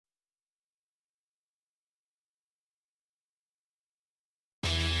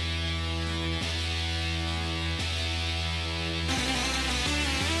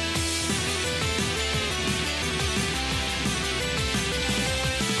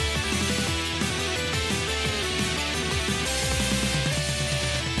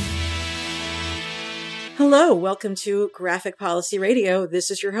Hello, welcome to Graphic Policy Radio.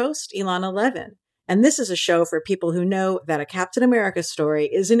 This is your host, Ilana Levin. And this is a show for people who know that a Captain America story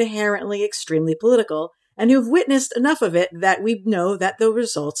is inherently extremely political and who've witnessed enough of it that we know that the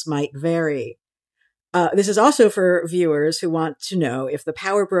results might vary. This is also for viewers who want to know if the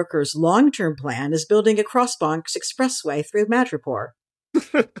power broker's long-term plan is building a cross-Bronx expressway through Madripoor.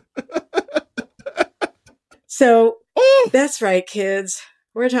 So, that's right, kids.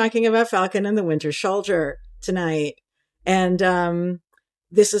 We're talking about Falcon and the Winter Soldier tonight. And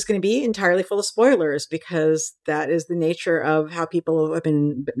this is going to be entirely full of spoilers because that is the nature of how people have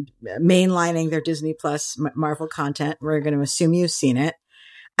been mainlining their Disney Plus Marvel content. We're going to assume you've seen it.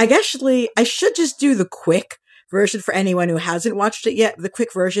 I should just do the quick version for anyone who hasn't watched it yet. The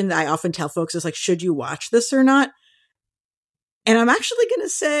quick version that I often tell folks is like, should you watch this or not? And I'm actually going to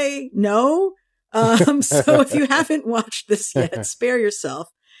say no. So if you haven't watched this yet, spare yourself.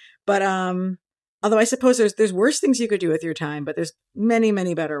 But although I suppose there's worse things you could do with your time, but there's many,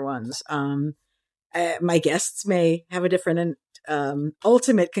 many better ones. My guests may have a different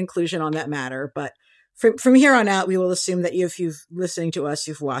ultimate conclusion on that matter, but from here on out, we will assume that if you've listening to us,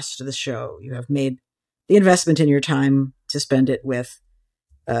 you've watched the show, you have made the investment in your time to spend it with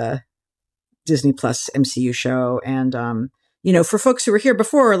Disney Plus MCU show. And for folks who were here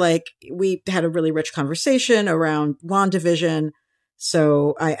before, like we had a really rich conversation around WandaVision.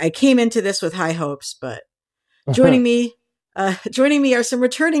 So I came into this with high hopes, but joining me are some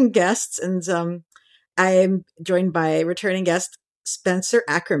returning guests, and I am joined by returning guest Spencer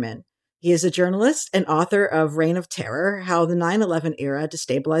Ackerman. He is a journalist and author of Reign of Terror: How the 9/11 Era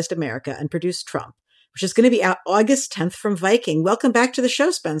Destabilized America and Produced Trump, which is going to be out August 10th from Viking. Welcome back to the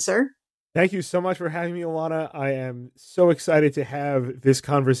show, Spencer. Thank you so much for having me, Ilana. I am so excited to have this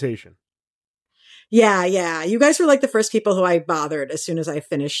conversation. Yeah. You guys were like the first people who I bothered as soon as I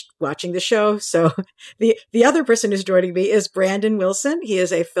finished watching the show. So the other person who's joining me is Brandon Wilson. He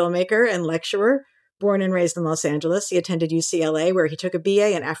is a filmmaker and lecturer, born and raised in Los Angeles. He attended UCLA, where he took a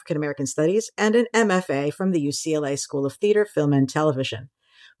BA in African American Studies and an MFA from the UCLA School of Theater, Film, and Television.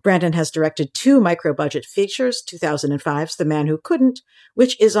 Brandon has directed 2 micro-budget features, 2005's The Man Who Couldn't,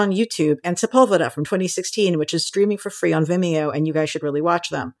 which is on YouTube, and Sepulveda from 2016, which is streaming for free on Vimeo, and you guys should really watch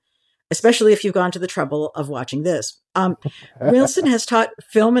them, especially if you've gone to the trouble of watching this. Wilson has taught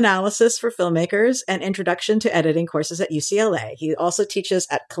film analysis for filmmakers and introduction to editing courses at UCLA. He also teaches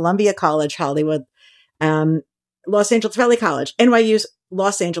at Columbia College, Hollywood, Los Angeles Valley College, NYU's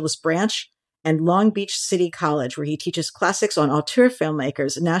Los Angeles branch, and Long Beach City College, where he teaches classics on auteur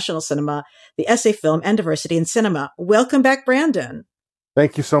filmmakers, national cinema, the essay film, and diversity in cinema. Welcome back, Brandon.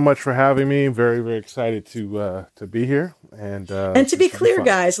 Thank you so much for having me. Very, very excited to be here. And to be clear,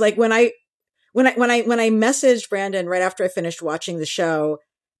 guys, like when I messaged Brandon right after I finished watching the show,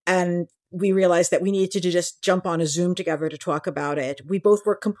 and we realized that we needed to just jump on a Zoom together to talk about it, we both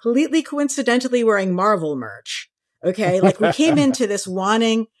were completely coincidentally wearing Marvel merch. Okay, like we came into this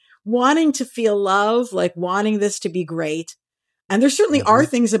wanting to feel love, like wanting this to be great. And there certainly are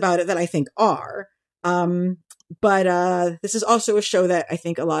things about it that I think are. But this is also a show that I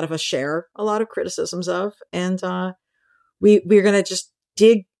think a lot of us share a lot of criticisms of. And we're going to just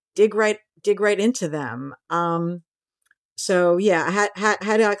dig right into them. So yeah, I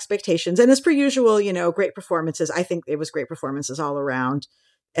had expectations. And as per usual, great performances. I think it was great performances all around.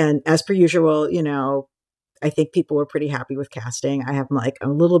 And as per usual, I think people were pretty happy with casting. I have like a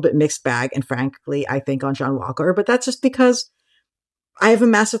little bit mixed bag, and frankly, I think on John Walker, but that's just because I have a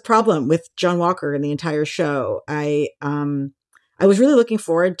massive problem with John Walker in the entire show. I was really looking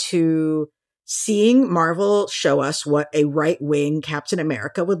forward to seeing Marvel show us what a right-wing Captain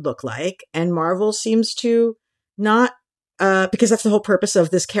America would look like, and Marvel seems to not, because that's the whole purpose of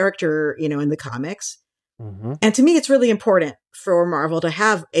this character, in the comics. And to me, it's really important for Marvel to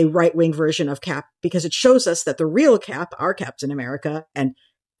have a right-wing version of Cap, because it shows us that the real Cap, our Captain America, and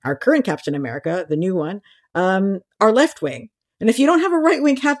our current Captain America, the new one, are left-wing. And if you don't have a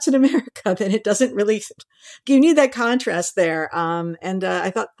right-wing Captain America, then it doesn't really, you need that contrast there. And I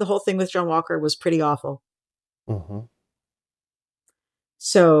thought the whole thing with John Walker was pretty awful.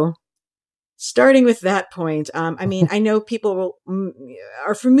 So starting with that point, I know people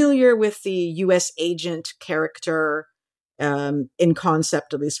are familiar with the U.S. agent character in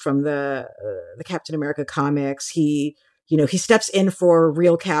concept, at least from the Captain America comics. He steps in for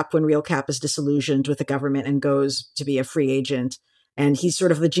Real Cap when Real Cap is disillusioned with the government and goes to be a free agent. And he's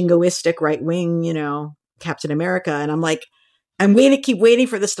sort of the jingoistic right wing, Captain America. And I'm like, keep waiting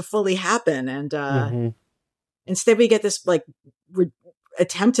for this to fully happen. And instead we get this like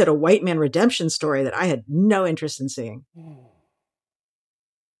attempt at a white man redemption story that I had no interest in seeing.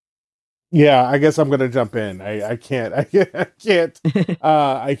 Yeah, I guess I'm gonna jump in. I can't I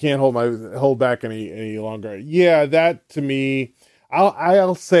can't hold back any longer. Yeah, that to me,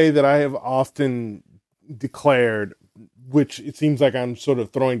 I'll say that I have often declared, which it seems like I'm sort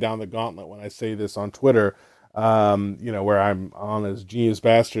of throwing down the gauntlet when I say this on Twitter, where I'm on as Genius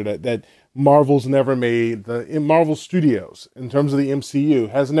Bastard, that Marvel's never made in Marvel Studios, in terms of the MCU,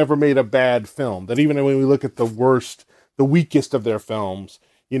 has never made a bad film. That even when we look at the weakest of their films,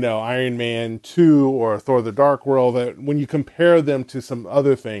 Iron Man 2 or Thor the Dark World, that when you compare them to some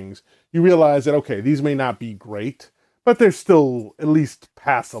other things, you realize that, okay, these may not be great, but they're still at least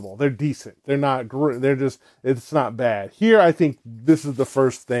passable. They're decent. They're not great. It's not bad. Here, I think this is the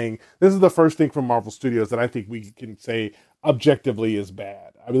first thing. This is the first thing from Marvel Studios that I think we can say objectively is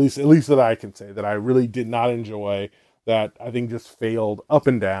bad. At least that I can say that I really did not enjoy, that I think just failed up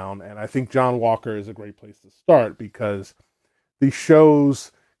and down. And I think John Walker is a great place to start, because the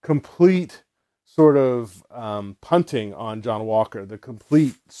show's complete sort of punting on John Walker, the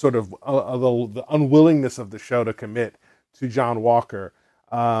complete sort of the unwillingness of the show to commit to John Walker.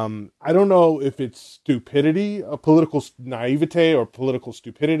 I don't know if it's stupidity, a political naivete, or political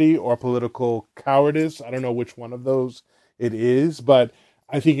stupidity, or political cowardice. I don't know which one of those it is, but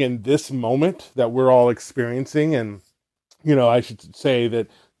I think in this moment that we're all experiencing, and I should say that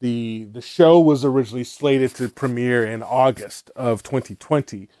the show was originally slated to premiere in August of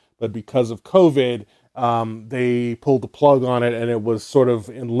 2020, but because of COVID, they pulled the plug on it, and it was sort of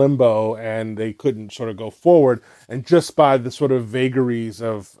in limbo, and they couldn't sort of go forward. And just by the sort of vagaries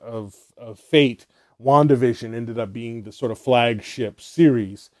of fate, WandaVision ended up being the sort of flagship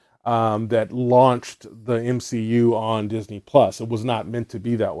series that launched the MCU on Disney Plus. It was not meant to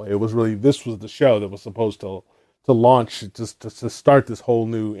be that way. This was the show that was supposed to launch, just to start this whole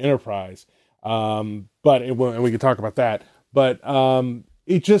new enterprise. And we can talk about that, but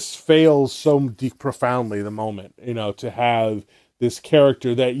it just fails so deep, profoundly, the moment, to have this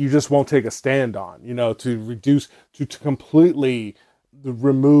character that you just won't take a stand on, to completely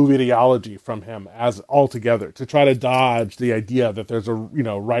remove ideology from him as altogether, to try to dodge the idea that there's a,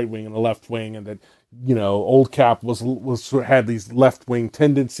 right wing and a left wing, and that, old Cap had these left wing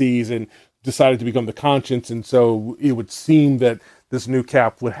tendencies and decided to become the conscience, and so it would seem that this new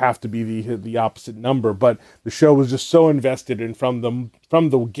Cap would have to be the opposite number. But the show was just so invested in, from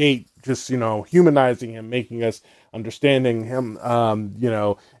the gate, just humanizing him, making us understanding him.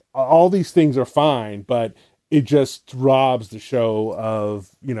 All these things are fine, but it just robs the show of,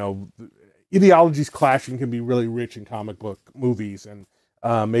 ideologies clashing can be really rich in comic book movies, and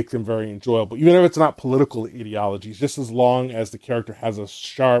make them very enjoyable, even if it's not political ideologies, just as long as the character has a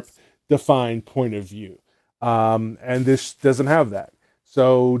sharp, defined point of view. And this doesn't have that.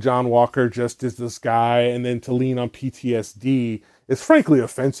 So John Walker just is this guy, and then to lean on PTSD is frankly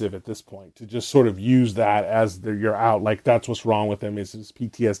offensive at this point, to just sort of use that as you're out, like that's what's wrong with him, is his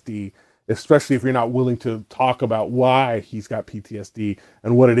PTSD, especially if you're not willing to talk about why he's got PTSD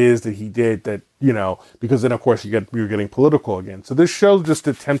and what it is that he did, that, because then of course you're getting political again. So this show just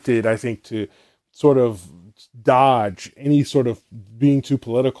attempted, I think, to sort of dodge any sort of being too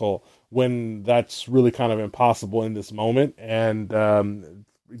political, when that's really kind of impossible in this moment, and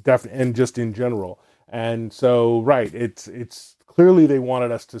definitely, and just in general. And so, right, it's clearly they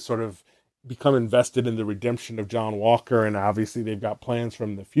wanted us to sort of become invested in the redemption of John Walker, and obviously they've got plans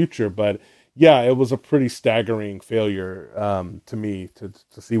from the future. But yeah, it was a pretty staggering failure to me to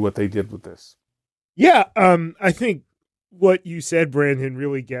see what they did with this. Yeah, I think what you said, Brandon,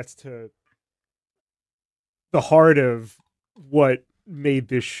 really gets to the heart of what made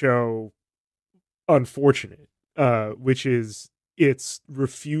this show unfortunate, which is its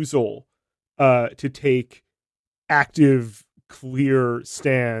refusal to take active, clear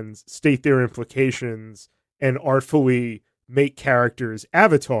stands, state their implications, and artfully make characters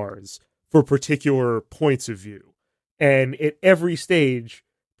avatars for particular points of view. And at every stage,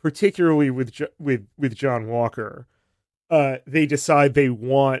 particularly with John Walker, they decide they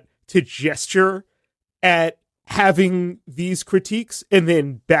want to gesture at having these critiques and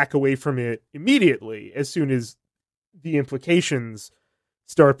then back away from it immediately as soon as the implications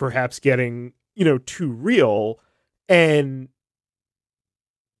start perhaps getting, too real. And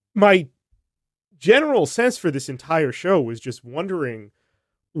my general sense for this entire show was just wondering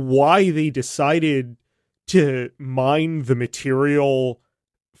why they decided to mine the material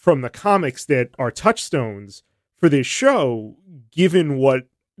from the comics that are touchstones for this show, given what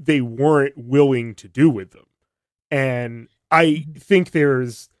they weren't willing to do with them. And I think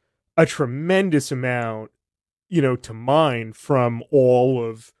there's a tremendous amount, to mine from all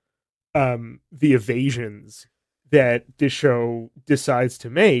of the evasions that this show decides to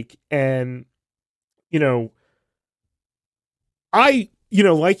make. And,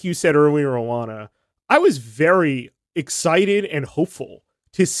 like you said earlier, Alana, I was very excited and hopeful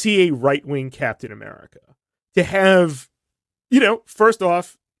to see a right-wing Captain America. To have, first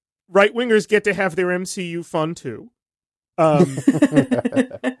off, right-wingers get to have their MCU fun too. Let's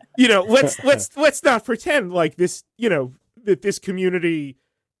not pretend like this, that this community,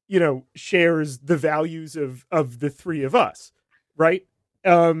 shares the values of the three of us, right?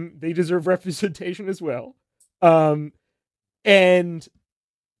 They deserve representation as well. And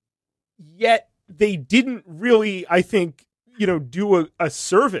yet they didn't really, I think, do a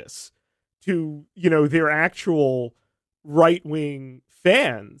service to, their actual right-wing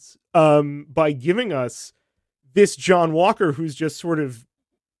fans, by giving us this John Walker who's just sort of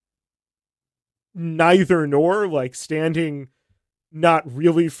neither nor, like standing not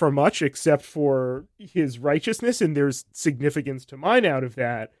really for much except for his righteousness, and there's significance to mine out of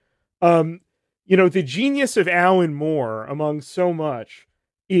that. The genius of Alan Moore, among so much,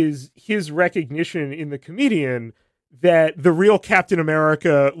 is his recognition in the comedian that the real Captain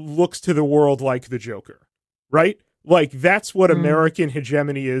America looks to the world like the Joker, right? Like, that's what American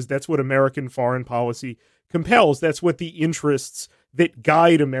hegemony is. That's what American foreign policy compels. That's what the interests that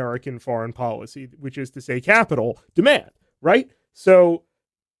guide American foreign policy, which is to say capital, demand, right? So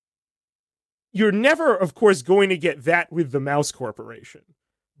you're never, of course, going to get that with the Mouse Corporation.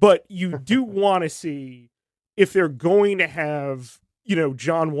 But you do want to see, if they're going to have,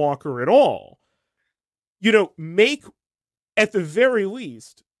 John Walker at all, make, at the very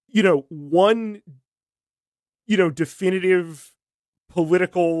least, one, definitive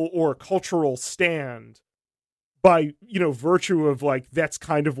political or cultural stand by, virtue of, like, that's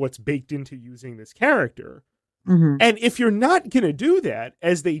kind of what's baked into using this character. Mm-hmm. And if you're not going to do that,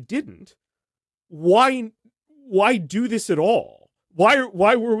 as they didn't, why do this at all?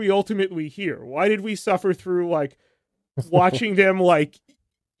 Why were we ultimately here? Why did we suffer through, like, watching them, like,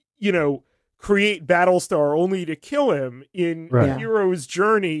 create Battlestar only to kill him in a hero's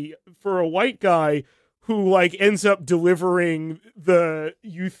journey for a white guy who, like, ends up delivering the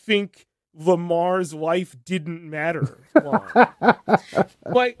 "you think Lamar's life didn't matter" line.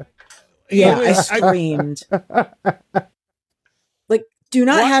 Like, I screamed. Like, do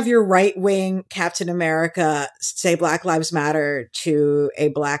not have your right-wing Captain America say Black Lives Matter to a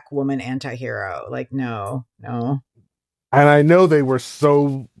Black woman anti-hero. Like, no. And I know they were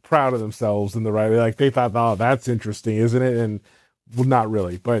so proud of themselves in the right. Like, they thought, "Oh, that's interesting, isn't it?" And well, not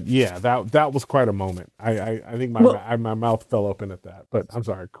really, but yeah, that was quite a moment. I think my mouth fell open at that. But I'm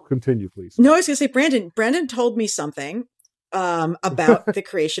sorry. Continue, please. No, I was going to say, Brandon told me something about the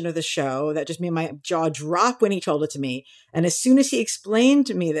creation of the show that just made my jaw drop when he told it to me. And as soon as he explained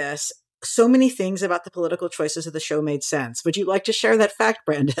to me this, so many things about the political choices of the show made sense. Would you like to share that fact,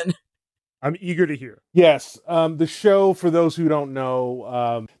 Brandon? I'm eager to hear. Yes. The show, for those who don't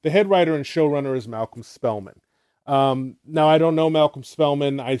know, the head writer and showrunner is Malcolm Spellman. Now, I don't know Malcolm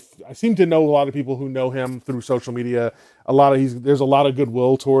Spellman. I seem to know a lot of people who know him through social media. There's a lot of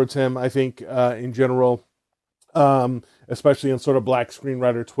goodwill towards him, I think, in general, especially on sort of Black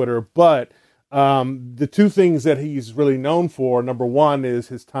screenwriter Twitter. But the two things that he's really known for, number one, is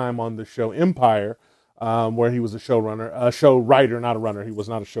his time on the show Empire, where he was a show writer, not a runner. He was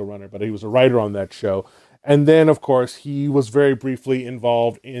not a showrunner, but he was a writer on that show. And then, of course, he was very briefly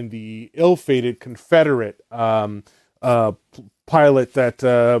involved in the ill-fated Confederate pilot that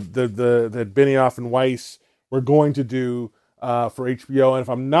that Benioff and Weiss were going to do for HBO. And if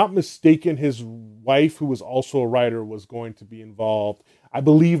I'm not mistaken, his wife, who was also a writer, was going to be involved. I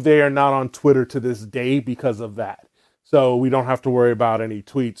believe they are not on Twitter to this day because of that. So we don't have to worry about any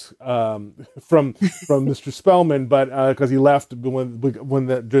tweets from Mr. Spellman, but because he left during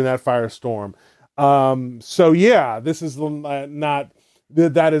that firestorm. So yeah, this is not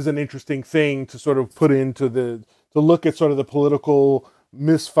that is an interesting thing to sort of put into to look at sort of the political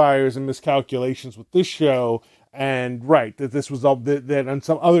misfires and miscalculations with this show. And right, that this was all that on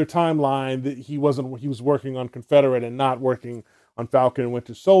some other timeline that he was working on Confederate and not working on Falcon and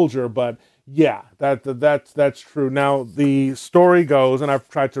Winter Soldier. But yeah, that's true. Now the story goes, and I've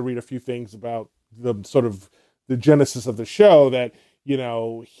tried to read a few things about the sort of the genesis of the show, that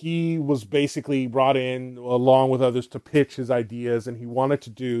he was basically brought in along with others to pitch his ideas, and he wanted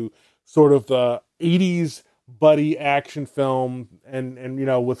to do sort of the 80s buddy action film, and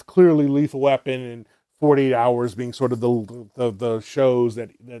with clearly Lethal Weapon and 48 Hours being sort of the shows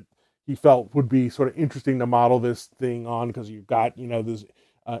that he felt would be sort of interesting to model this thing on, because you've got this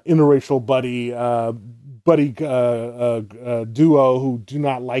interracial buddy duo who do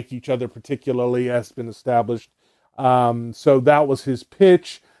not like each other particularly, has been established. So that was his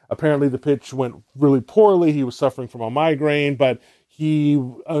pitch. Apparently, the pitch went really poorly. He was suffering from a migraine, but he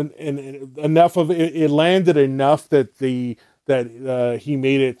enough of it, it landed enough that he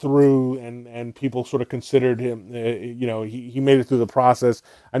made it through, and people sort of considered him. He made it through the process.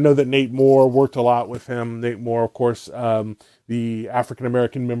 I know that Nate Moore worked a lot with him. Nate Moore, of course, the African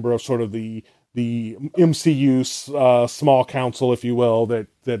American member of sort of the MCU small council, if you will, that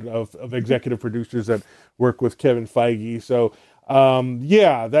of executive producers that work with Kevin Feige. So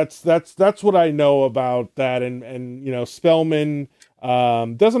that's what I know about that. And Spellman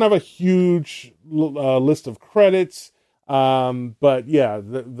doesn't have a huge list of credits. But yeah,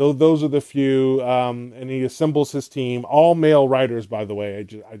 those are the few. And he assembles his team, all male writers, by the way.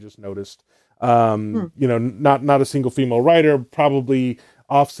 I just noticed. Not a single female writer, probably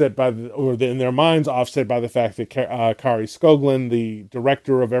offset by in their minds offset by the fact that Kari Skogland, the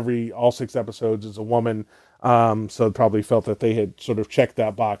director of all 6 episodes, is a woman. So probably felt that they had sort of checked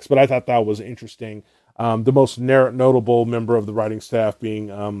that box. But I thought that was interesting. The most notable member of the writing staff being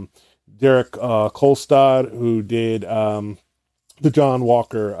Derek Kolstad, who did the John Wick,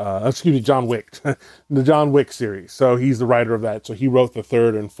 the John Wick series. So he's the writer of that. So he wrote the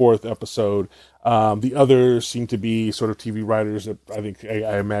 3rd and 4th episode. The others seem to be sort of TV writers that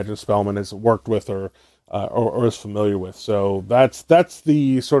I imagine Spellman has worked with or is familiar with. So that's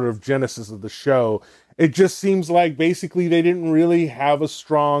the sort of genesis of the show. It just seems like basically they didn't really have a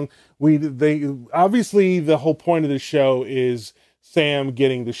strong. They obviously the whole point of the show is Sam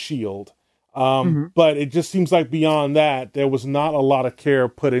getting the shield. But it just seems like beyond that, there was not a lot of care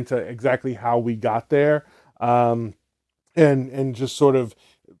put into exactly how we got there. And just sort of,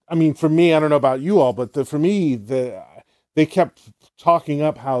 I mean, for me, I don't know about you all, but for me, they kept talking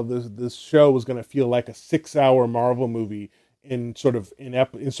up how this show was going to feel like a 6-hour Marvel movie in sort of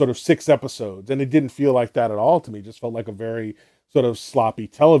 6 episodes. And it didn't feel like that at all to me. It just felt like a very sort of sloppy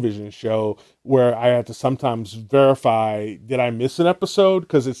television show where I had to sometimes verify, did I miss an episode?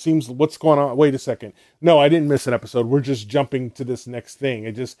 Because it seems, what's going on? Wait a second. No, I didn't miss an episode. We're just jumping to this next thing.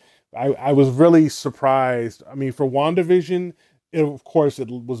 I was really surprised. I mean, for WandaVision, of course, it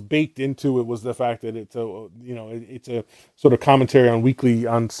was baked into it was the fact that it's a sort of commentary on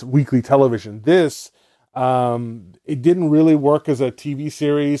weekly television. This, it didn't really work as a TV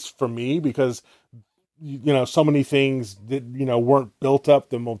series for me because so many things that, weren't built up.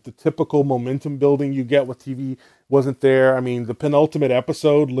 The typical momentum building you get with TV wasn't there. I mean, the penultimate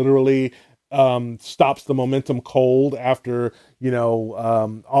episode literally stops the momentum cold after,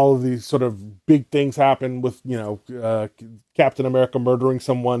 all of these sort of big things happen with, Captain America murdering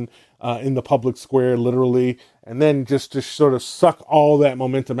someone in the public square, literally. And then just to sort of suck all that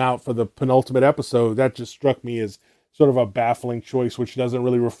momentum out for the penultimate episode, that just struck me as sort of a baffling choice, which doesn't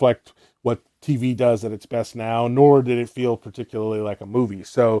really reflect what TV does at its best now, nor did it feel particularly like a movie.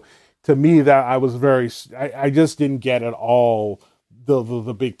 So to me, that I just didn't get at all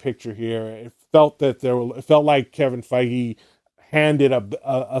the big picture here. It felt like Kevin Feige handed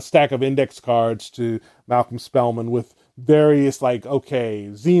a stack of index cards to Malcolm Spellman with various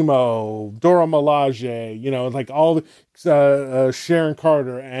Zemo, Dora Milaje, like all Sharon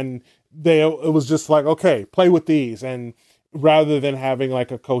Carter, and it was just like, okay, play with these. And rather than having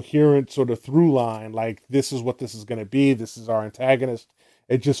like a coherent sort of through line, like this is what this is going to be, this is our antagonist,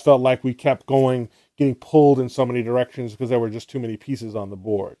 it just felt like we kept getting pulled in so many directions because there were just too many pieces on the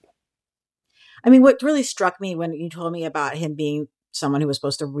board. I mean, what really struck me when you told me about him being someone who was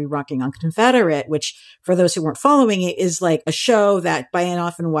supposed to be working on Confederate, which for those who weren't following it is like a show that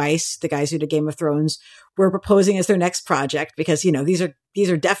Bayanoff and Weiss, the guys who did Game of Thrones, were proposing as their next project because, these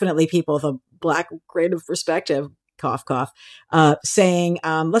are definitely people with a Black creative perspective, cough, cough, saying,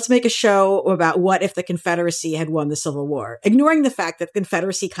 let's make a show about what if the Confederacy had won the Civil War, ignoring the fact that the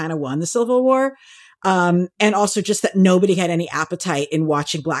Confederacy kind of won the Civil War. And also just that nobody had any appetite in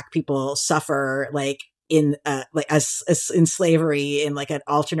watching Black people suffer, as in slavery in like an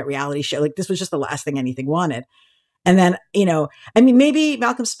alternate reality show. Like this was just the last thing anything wanted. And then, maybe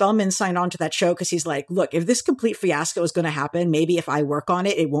Malcolm Spellman signed on to that show because he's like, look, if this complete fiasco is going to happen, maybe if I work on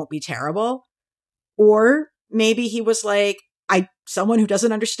it, it won't be terrible. Or maybe he was like, someone who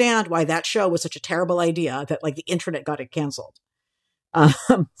doesn't understand why that show was such a terrible idea that like the internet got it canceled.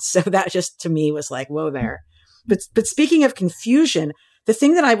 So that just to me was like, whoa there. But speaking of confusion, the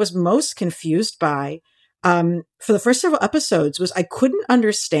thing that I was most confused by, for the first several episodes was I couldn't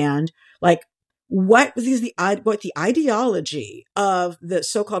understand like what the ideology of the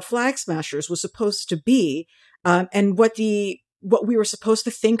so-called Flag Smashers was supposed to be, and what we were supposed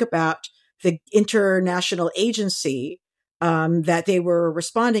to think about the international agency that they were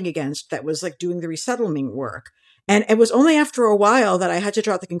responding against that was like doing the resettlement work. And it was only after a while that I had to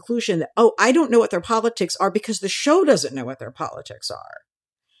draw the conclusion that, oh, I don't know what their politics are because the show doesn't know what their politics are.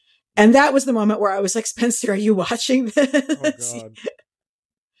 And that was the moment where I was like, Spencer, are you watching this? Oh, God.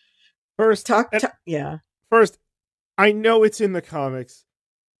 First, yeah. First, I know it's in the comics.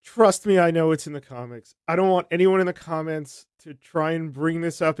 Trust me, I know it's in the comics. I don't want anyone in the comments to try and bring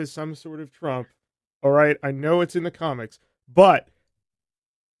this up as some sort of Trump. All right? I know it's in the comics. But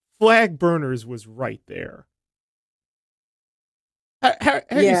flag burners was right there. How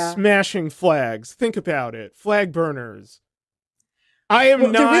are you smashing flags? Think about it. Flag burners. I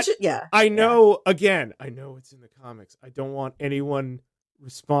am not. I know, again, I know it's in the comics. I don't want anyone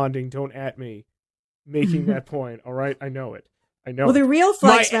responding, don't at me, making that point. All right? I know it. I know. Well, the real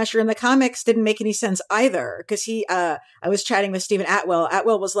flag smasher in the comics didn't make any sense either. Because I was chatting with Stephen Atwell.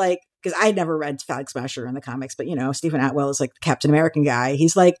 Atwell was like, because I never read Flag Smasher in the comics, but Stephen Atwell is like the Captain American guy.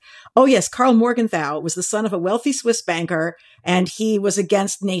 He's like, oh yes, Karl Morgenthau was the son of a wealthy Swiss banker, and he was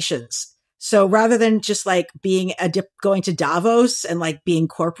against nations. So rather than just like being going to Davos and like being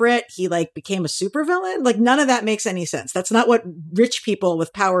corporate, he like became a supervillain. Like none of that makes any sense. That's not what rich people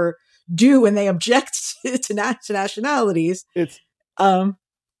with power do when they object to nationalities. It's, I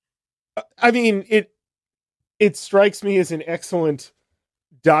mean, it strikes me as an excellent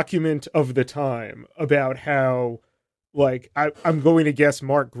document of the time about how, like, I'm going to guess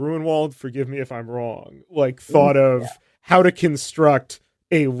Mark Gruenwald, forgive me if I'm wrong, like thought of how to construct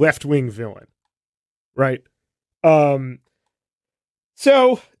a left-wing villain, right?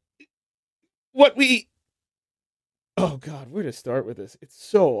 So what we, oh God, where to start with this? It's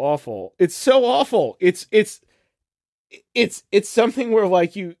so awful. It's so awful. It's something where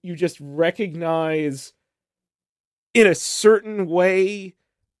like you just recognize in a certain way,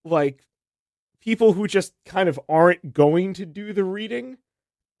 like people who just kind of aren't going to do the reading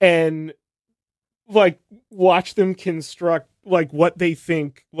and like watch them construct like what they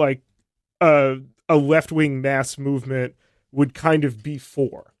think like a left-wing mass movement would kind of be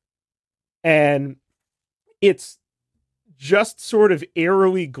for. And it's just sort of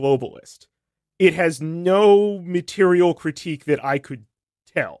airily globalist. It has no material critique that I could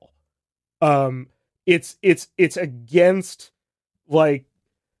tell. It's against like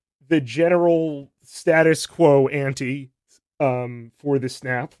the general status quo ante for the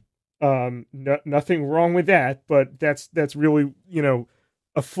snap. Nothing wrong with that, but that's really,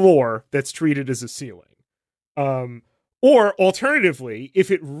 a floor that's treated as a ceiling. Or alternatively,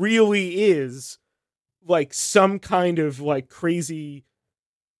 if it really is like some kind of like crazy,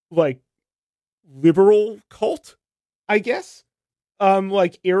 like liberal cult, I guess,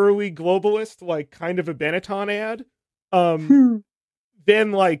 like eerily globalist, like kind of a Benetton ad,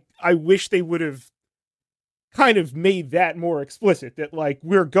 then like I wish they would have kind of made that more explicit, that like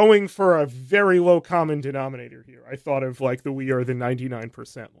we're going for a very low common denominator here. I thought of like the "we are the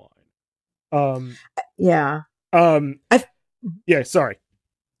 99% line. Sorry.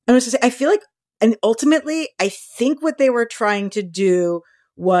 I was to say, I feel like, and ultimately, I think what they were trying to do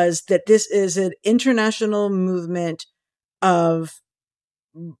was that this is an international movement of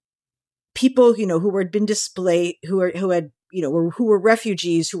people, who had been displaced, who were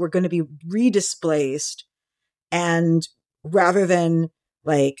refugees, who were going to be redisplaced. And rather than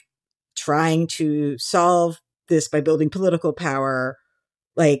like trying to solve this by building political power,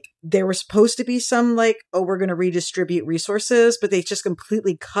 like there was supposed to be some like, oh, we're going to redistribute resources, but they just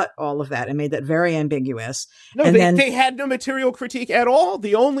completely cut all of that and made that very ambiguous. No, and they had no material critique at all.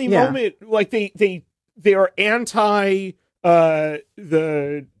 The only moment, like they are anti I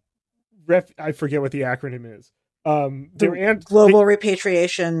forget what the acronym is. They're Global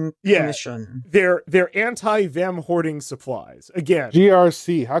Repatriation Commission. They're anti them hoarding supplies. Again,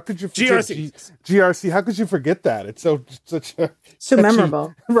 GRC. How could you forget GRC? How could you forget that? It's such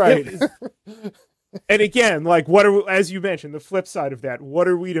memorable, right? And again, like as you mentioned, the flip side of that. What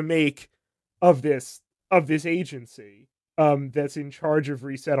are we to make of this agency that's in charge of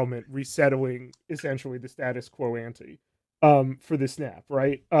resettling essentially the status quo ante for the snap,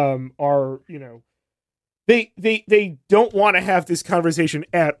 right? They don't want to have this conversation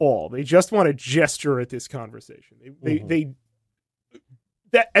at all. They just want to gesture at this conversation.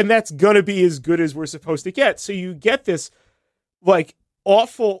 That's gonna be as good as we're supposed to get. So you get this like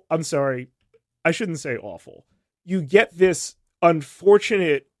awful. I'm sorry, I shouldn't say awful. You get this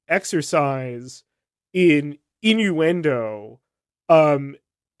unfortunate exercise in innuendo, and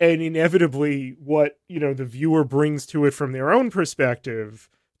inevitably what the viewer brings to it from their own perspective,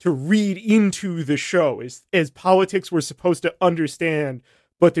 to read into the show as politics we're supposed to understand,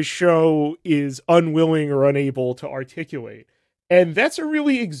 but the show is unwilling or unable to articulate. And that's a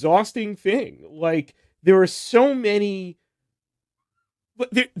really exhausting thing. Like, there are so many.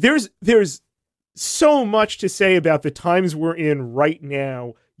 There's so much to say about the times we're in right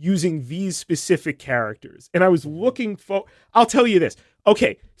now using these specific characters. And I was looking for, I'll tell you this.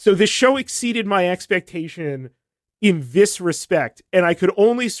 Okay, so the show exceeded my expectation in this respect, and I could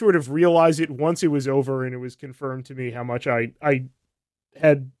only sort of realize it once it was over and it was confirmed to me how much I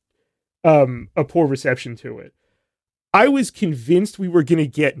had a poor reception to it. I was convinced we were going to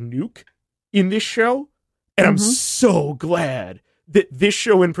get Nuke in this show, and I'm so glad that this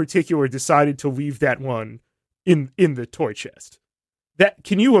show in particular decided to leave that one in the toy chest. That,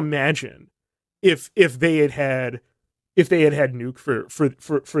 can you imagine if they had Nuke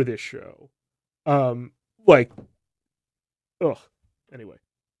for this show? Anyway.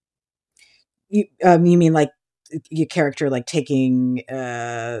 You mean like your character like taking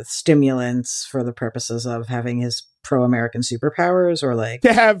stimulants for the purposes of having his pro-American superpowers, or like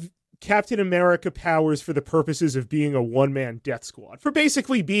to have Captain America powers for the purposes of being a one-man death squad, for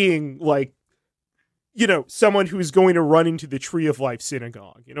basically being like, someone who's going to run into the Tree of Life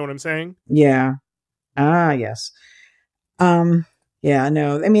synagogue. You know what I'm saying? Yeah. Yes. Yeah,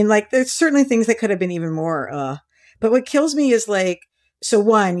 no. I mean, like, there's certainly things that could have been even more, but what kills me is like, so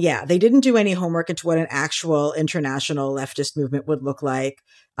one, yeah, they didn't do any homework into what an actual international leftist movement would look like.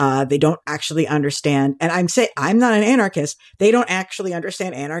 They don't actually understand, and I'm not an anarchist. They don't actually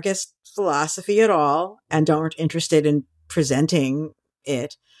understand anarchist philosophy at all, and aren't interested in presenting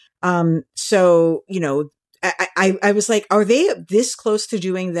it. So, I was like, are they this close to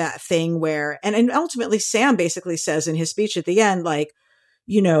doing that thing where, and ultimately Sam basically says in his speech at the end, like,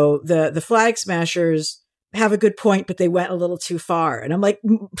 the Flag Smashers have a good point, but they went a little too far. And I'm like,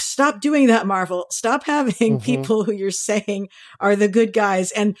 stop doing that, Marvel. Stop having people who you're saying are the good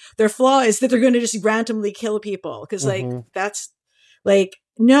guys, and their flaw is that they're going to just randomly kill people. Cause like, that's like,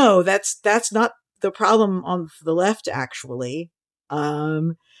 no, that's not the problem on the left, actually.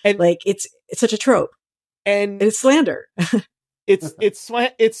 And like, it's such a trope, and it's slander. it's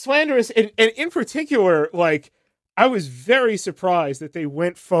slanderous. And in particular, like, I was very surprised that they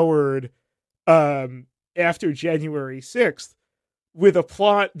went forward, after January 6th with a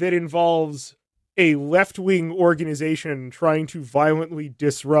plot that involves a left-wing organization trying to violently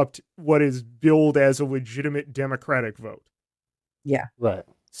disrupt what is billed as a legitimate democratic vote. Yeah. Right.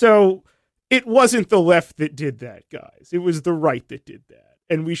 So it wasn't the left that did that, guys. It was the right that did that.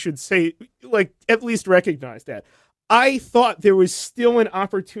 And we should say, like, at least recognize that. I thought there was still an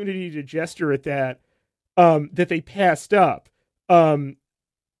opportunity to gesture at that, that they passed up.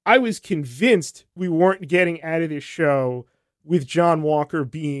 I was convinced we weren't getting out of this show with John Walker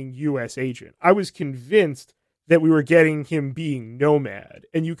being U.S. agent. I was convinced that we were getting him being Nomad,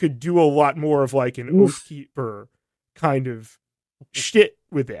 and you could do a lot more of like an Oath Keeper kind of shit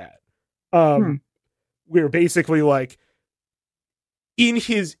with that. Where basically, like, in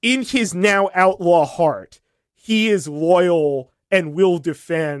his now outlaw heart, he is loyal and will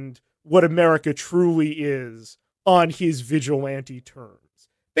defend what America truly is on his vigilante terms.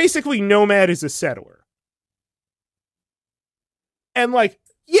 Basically, Nomad is a settler. And like,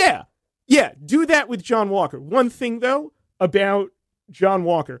 yeah, do that with John Walker. One thing, though, about John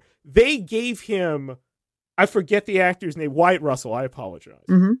Walker, they gave him, I forget the actor's name, Wyatt Russell, I apologize.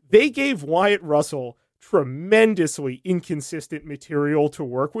 They gave Wyatt Russell tremendously inconsistent material to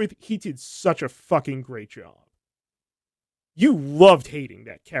work with. He did such a fucking great job. You loved hating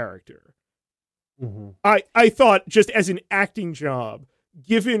that character. I thought, just as an acting job,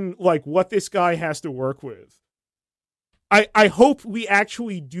 given like what this guy has to work with, I hope we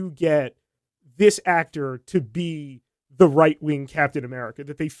actually do get this actor to be the right-wing Captain America,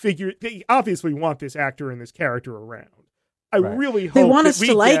 that they obviously want this actor and this character around. I really hope they want us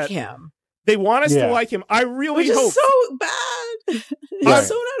to like him. They want us to like him. I really hope. Which is so bad. It's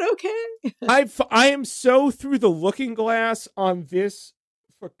so not okay. I am so through the looking glass on this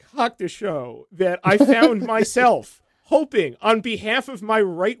fakakta show that I found myself hoping, on behalf of my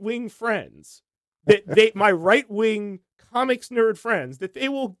right-wing friends, that my right-wing comics nerd friends, that they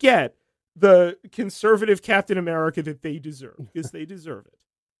will get the conservative Captain America that they deserve, because they deserve it.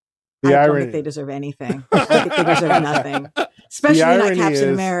 I don't think they deserve anything. I think they deserve nothing, especially not Captain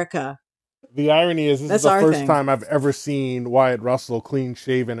America. The irony is, this is the first time I've ever seen Wyatt Russell clean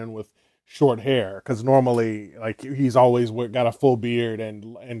shaven and with short hair, because normally, like, he's always got a full beard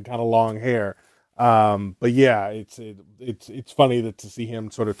and kind of long hair. But yeah, it's funny to see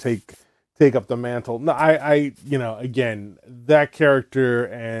him sort of take up the mantle. No, I again, that character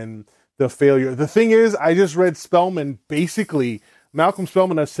and the failure. The thing is, I just read Spellman, basically Malcolm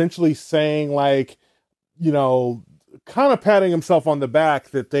Spellman essentially saying, like, kind of patting himself on the back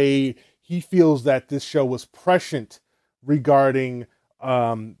that he feels that this show was prescient regarding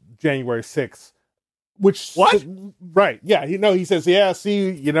January 6th. Which what? Right? Yeah, he says, yeah.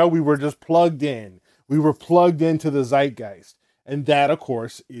 See, we were just plugged in. We were plugged into the zeitgeist, and that, of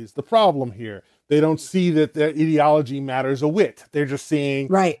course, is the problem here. They don't see that their ideology matters a whit. They're just seeing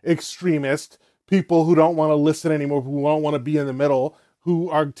extremists, people who don't want to listen anymore, who don't want to be in the middle, who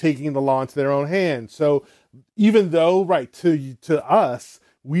are taking the law into their own hands. So, even though, to us,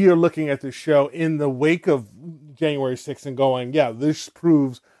 we are looking at this show in the wake of January 6th and going, yeah, this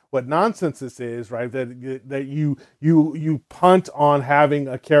proves what nonsense this is, right? That you punt on having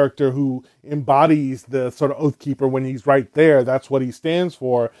a character who embodies the sort of oath keeper when he's right there. That's what he stands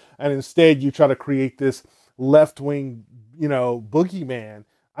for. And instead you try to create this left-wing, boogeyman.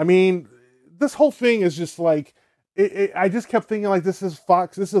 I mean, this whole thing is just like, I just kept thinking like, this is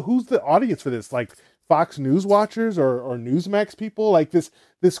Fox. Who's the audience for this? Like Fox News watchers or Newsmax people? Like this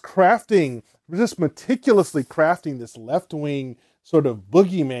crafting, just meticulously crafting this left-wing sort of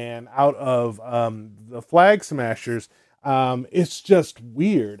boogeyman out of the Flag Smashers. It's just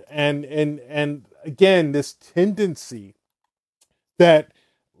weird. And again, this tendency that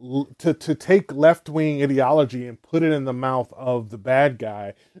to take left-wing ideology and put it in the mouth of the bad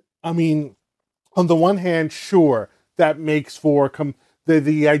guy. I mean, on the one hand, sure, that makes for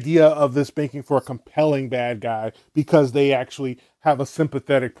the idea of this making for a compelling bad guy because they actually have a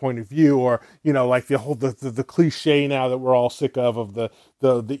sympathetic point of view, or like the cliche now that we're all sick of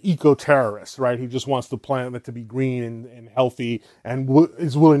the eco-terrorist, right? He just wants the planet to be green and healthy and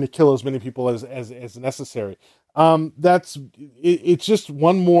is willing to kill as many people as necessary. It's just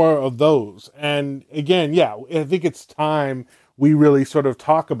one more of those. And again, yeah, I think it's time we really sort of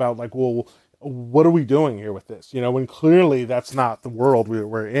talk about like, well, what are we doing here with this? When clearly that's not the world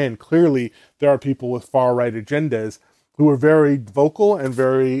we're in. Clearly there are people with far right agendas who are very vocal and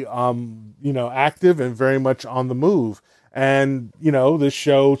very, active and very much on the move. And, this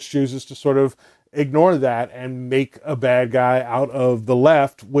show chooses to sort of ignore that and make a bad guy out of the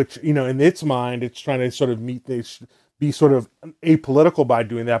left, which, in its mind, it's trying to sort of be sort of apolitical by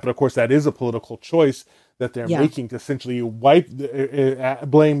doing that. But of course, that is a political choice that they're making to essentially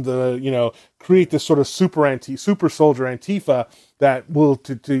blame create this sort of super soldier Antifa that will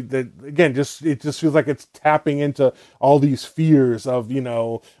that again, it just feels like it's tapping into all these fears of,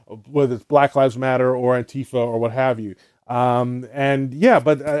 whether it's Black Lives Matter or Antifa or what have you.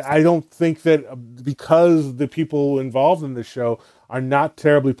 But I don't think that because the people involved in the show are not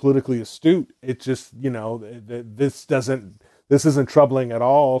terribly politically astute, it just, this isn't troubling at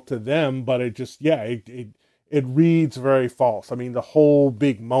all to them, but it just, it reads very false. I mean, the whole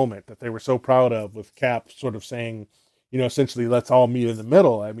big moment that they were so proud of with Cap sort of saying, essentially, let's all meet in the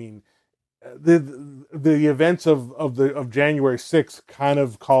middle. I mean, the events of January 6th kind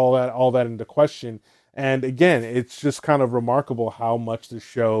of call all that into question. And again, it's just kind of remarkable how much the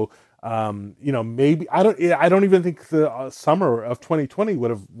show, maybe I don't even think the summer of 2020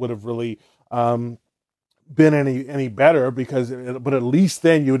 would have really been any better but at least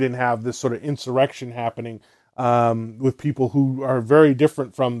then you didn't have this sort of insurrection happening with people who are very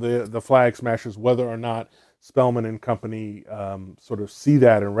different from the Flag Smashers, whether or not Spellman and company sort of see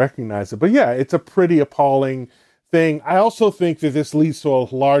that and recognize it. But yeah, it's a pretty appalling thing. I also think that this leads to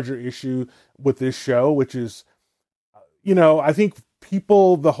a larger issue with this show, which is, I think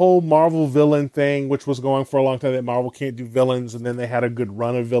the whole Marvel villain thing, which was going for a long time, that Marvel can't do villains, and then they had a good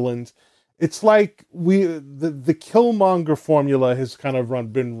run of villains. It's like the Killmonger formula has kind of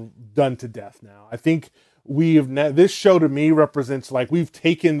been done to death now. I think this show to me represents like we've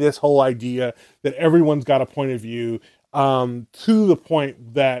taken this whole idea that everyone's got a point of view to the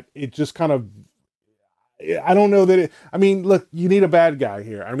point that it just kind of, I don't know that look, you need a bad guy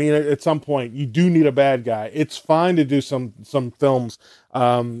here. I mean, at some point you do need a bad guy. It's fine to do some films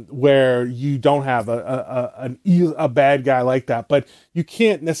where you don't have a bad guy like that, but you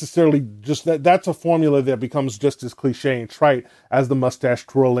can't necessarily just that's a formula that becomes just as cliche and trite as the mustache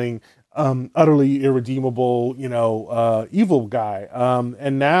twirling, utterly irredeemable, evil guy.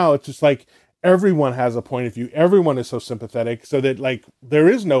 And now it's just like everyone has a point of view. Everyone is so sympathetic, so that like there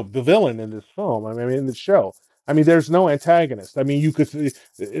is the villain in this film. I mean, in this show. I mean, there's no antagonist. I mean, you could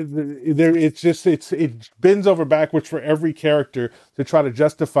it bends over backwards for every character to try to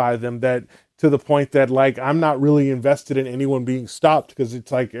justify them, that to the point that like I'm not really invested in anyone being stopped, because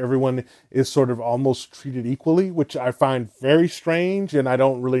it's like everyone is sort of almost treated equally, which I find very strange, and I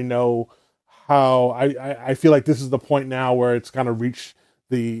don't really know how. I feel like this is the point now where it's kind of reached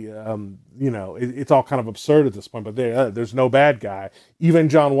it's all kind of absurd at this point, but there's no bad guy. Even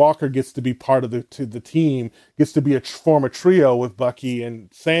John Walker gets to be part of the team, gets to form a trio with Bucky and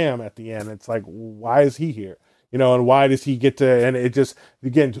Sam at the end. It's like, why is he here? And why does he get to, and it just,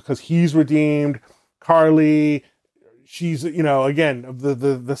 again, because he's redeemed. Carly, she's, again,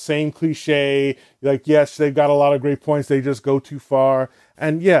 the same cliche, like, yes, they've got a lot of great points, they just go too far.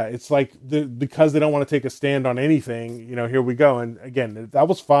 And yeah, it's like, because they don't want to take a stand on anything, here we go. And again, that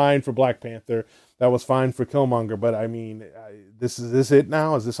was fine for Black Panther, that was fine for Killmonger, but I mean, is this it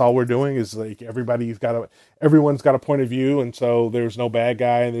now? Is this all we're doing? Is like, everyone's got a point of view, and so there's no bad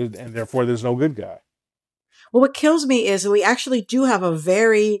guy, and therefore there's no good guy. Well, what kills me is that we actually do have a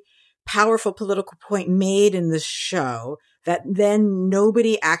very powerful political point made in this show that then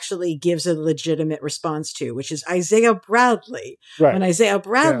nobody actually gives a legitimate response to, which is Isaiah Bradley. Right. When Isaiah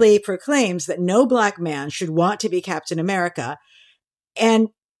Bradley proclaims that no Black man should want to be Captain America, and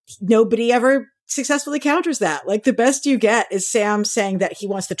nobody ever successfully counters that. Like, the best you get is Sam saying that he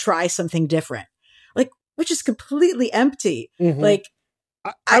wants to try something different, like, which is completely empty. Mm-hmm. Like,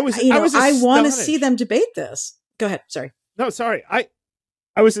 I want to see them debate this. Go ahead. Sorry. No, sorry.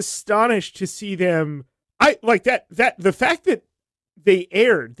 I was astonished to see them. I like that the fact that they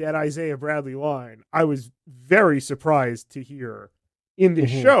aired that Isaiah Bradley line, I was very surprised to hear in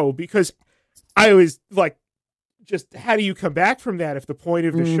this show, because I was like, just how do you come back from that if the point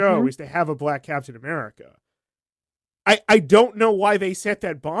of the show is to have a Black Captain America? I don't know why they set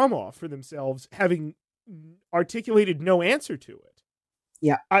that bomb off for themselves, having articulated no answer to it.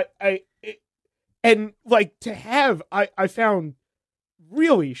 Yeah. And like, to have, I found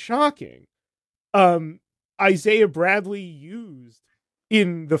really shocking, Isaiah Bradley used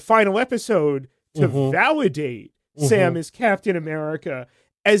in the final episode to validate Sam as Captain America,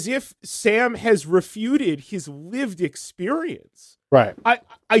 as if Sam has refuted his lived experience. Right.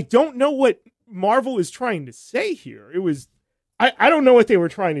 I don't know what Marvel is trying to say here. It was, I don't know what they were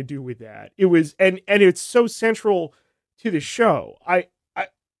trying to do with that. It was, and it's so central to the show.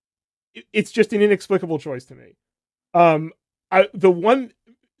 It's just an inexplicable choice to me.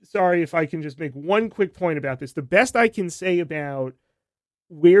 Sorry if I can just make one quick point about this. The best I can say about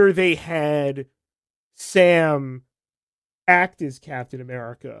where they had Sam act as Captain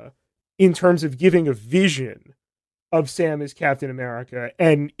America in terms of giving a vision of Sam as Captain America,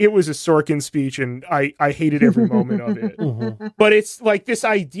 and it was a Sorkin speech, and I hated every moment of it. But it's like this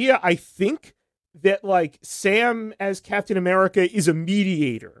idea, I think, that like Sam as Captain America is a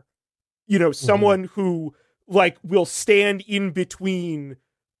mediator. Someone who like will stand in between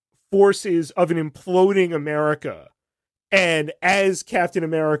forces of an imploding America, and as Captain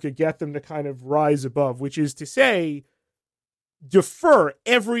America get them to kind of rise above, which is to say, defer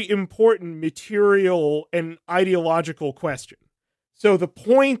every important material and ideological question. So the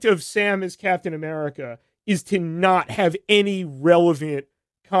point of Sam as Captain America is to not have any relevant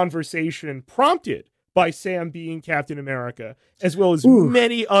conversation prompted by Sam being Captain America, as well as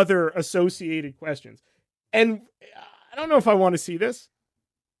many other associated questions. And I don't know if I want to see this.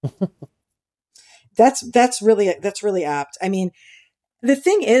 That's really apt. I mean, the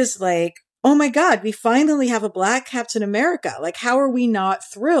thing is, like, oh my God, we finally have a Black Captain America. Like, how are we not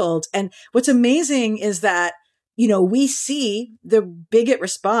thrilled? And what's amazing is that, we see the bigot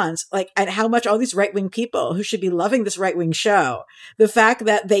response, like, and how much all these right-wing people who should be loving this right-wing show, the fact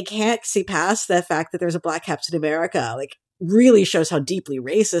that they can't see past the fact that there's a Black Captain America, like, really shows how deeply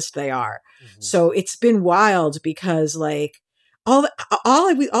racist they are. So it's been wild, because like, all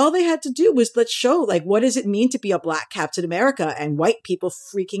they had to do was let's show, like, what does it mean to be a Black Captain America, and white people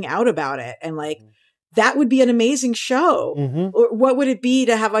freaking out about it. And like, that would be an amazing show. Or what would it be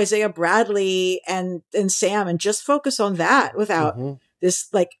to have Isaiah Bradley and Sam and just focus on that without this,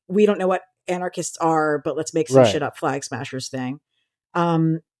 like, we don't know what anarchists are, but let's make some shit up flag smashers thing.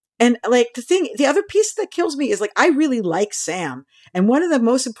 And like, the other piece that kills me is, like, I really like Sam. And one of the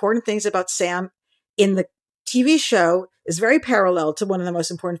most important things about Sam in the TV show is very parallel to one of the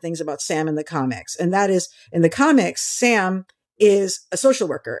most important things about Sam in the comics. And that is, in the comics, Sam is a social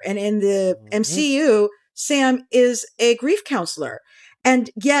worker. And in the MCU, Sam is a grief counselor.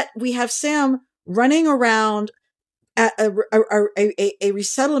 And yet we have Sam running around at a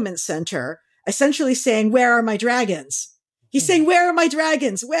resettlement center, essentially saying, where are my dragons? He's saying, where are my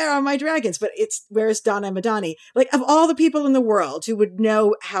dragons? Where are my dragons? But where's Donna Madani? Like, of all the people in the world who would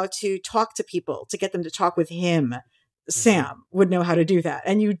know how to talk to people, to get them to talk with him, Sam would know how to do that.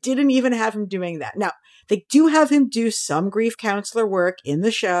 And you didn't even have him doing that. Now, they do have him do some grief counselor work in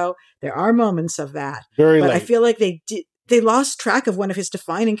the show. There are moments of that. But I feel like they lost track of one of his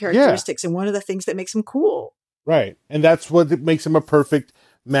defining characteristics and one of the things that makes him cool. Right. And that's what makes him a perfect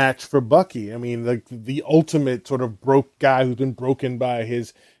match for Bucky. I mean, like the ultimate sort of broke guy who's been broken by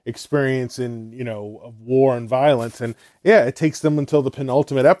his experience in, of war and violence. And yeah, it takes them until the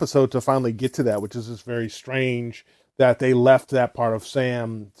penultimate episode to finally get to that, which is just very strange that they left that part of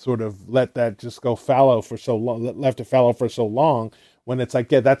Sam, sort of let that just go fallow for so long, left it fallow for so long, when it's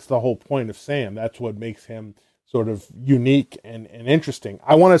like, yeah, that's the whole point of Sam. That's what makes him sort of unique and interesting.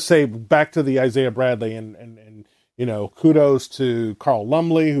 I want to say back to the Isaiah Bradley and kudos to Carl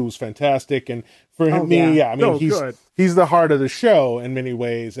Lumley, who was fantastic. And for me, I mean, he's the heart of the show in many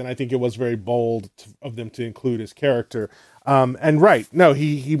ways. And I think it was very bold of them to include his character.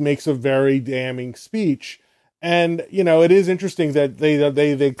 He makes a very damning speech. And, it is interesting that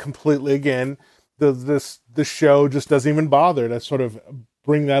they completely, again, the show just doesn't even bother to sort of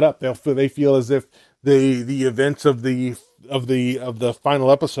bring that up. They feel as if the events of the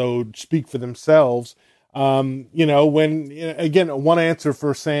final episode speak for themselves. When again, one answer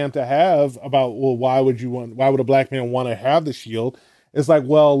for Sam to have about, well, why would a black man want to have the shield is like,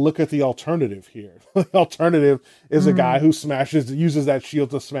 well, look at the alternative here. The alternative is a guy who uses that shield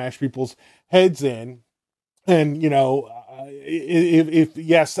to smash people's heads in. And, if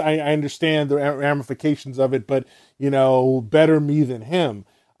yes, I understand the ramifications of it, but, better me than him.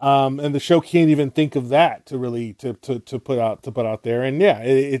 And the show can't even think of that to really, to put out there. And yeah,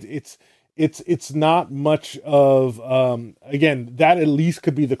 it's not much of, again, that at least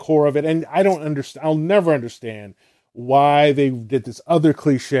could be the core of it. And I'll never understand why they did this other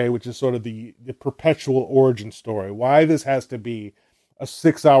cliche, which is sort of the perpetual origin story, why this has to be a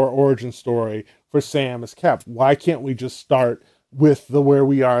 6-hour origin story for Sam as Cap. Why can't we just start with where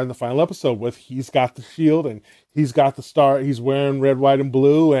we are in the final episode with he's got the shield and he's got the star, he's wearing red, white, and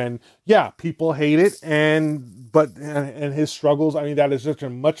blue, and yeah, people hate it, and his struggles. I mean, that is such a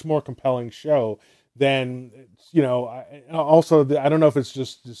much more compelling show than, also I don't know if it's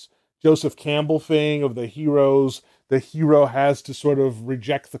just this Joseph Campbell thing of the heroes. The hero has to sort of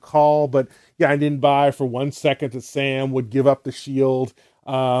reject the call, but yeah, I didn't buy for 1 second that Sam would give up the shield.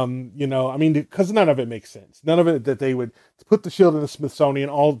 Because none of it makes sense. None of it that they would put the shield in the Smithsonian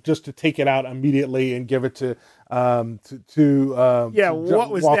all just to take it out immediately and give it to what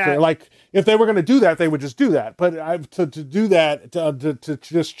was Walker. that? Like, if they were going to do that, they would just do that. But to do that, to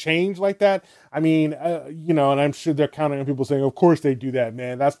just change like that, I mean, and I'm sure they're counting on people saying, of course they do that,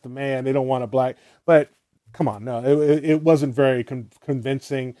 man. That's the man. They don't want a black, but come on, no, it wasn't very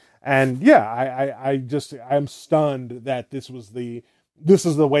convincing. And yeah, I'm stunned that this is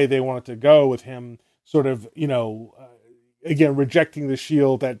the way they wanted to go with him sort of, again, rejecting the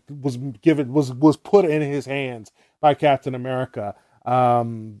shield that was put in his hands by Captain America.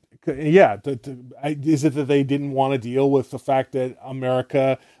 Is it that they didn't want to deal with the fact that a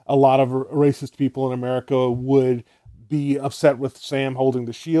lot of racist people in America would be upset with Sam holding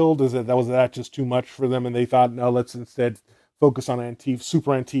the shield? Was that just too much for them? And they thought, no, let's instead focus on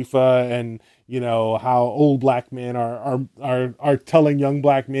Super Antifa and, how old black men are telling young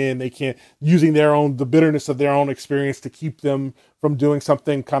black men they can't, using the bitterness of their own experience to keep them from doing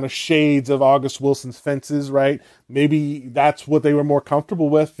something kind of shades of August Wilson's Fences, right? Maybe that's what they were more comfortable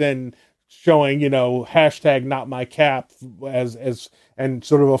with than showing, hashtag not my cap as and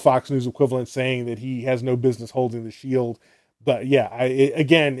sort of a Fox News equivalent saying that he has no business holding the shield. But yeah,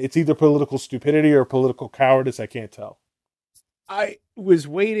 again, it's either political stupidity or political cowardice. I can't tell. I was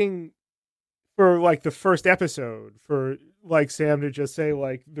waiting for like the first episode for like Sam to just say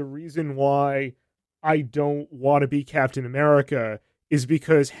like, the reason why I don't want to be Captain America is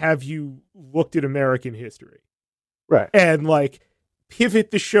because have you looked at American history? Right. And like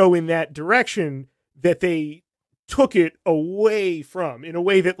pivot the show in that direction that they took it away from, in a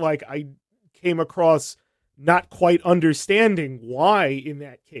way that like I came across not quite understanding why in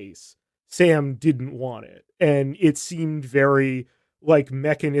that case Sam didn't want it. And it seemed very like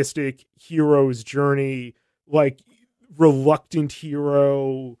mechanistic hero's journey, like reluctant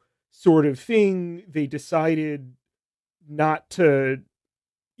hero sort of thing. They decided not to,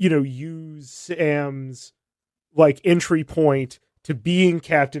 use Sam's like entry point to being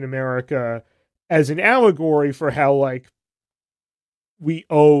Captain America as an allegory for how like we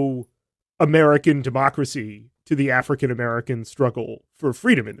owe American democracy to the African American struggle for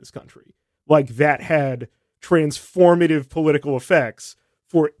freedom in this country. Like that had transformative political effects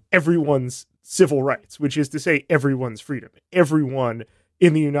for everyone's civil rights, which is to say everyone's freedom. Everyone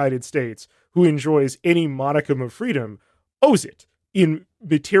in the United States who enjoys any modicum of freedom owes it in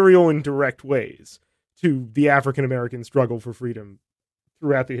material and direct ways to the African American struggle for freedom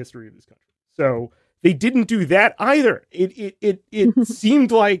throughout the history of this country. So they didn't do that either. It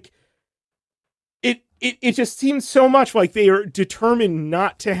seemed like it just seems so much like they are determined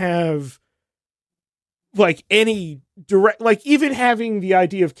not to have like any direct, like even having the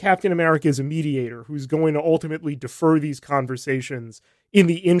idea of Captain America as a mediator who's going to ultimately defer these conversations in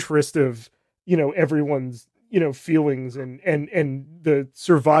the interest of, everyone's, feelings and the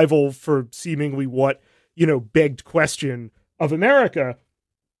survival for seemingly what, begged question of America.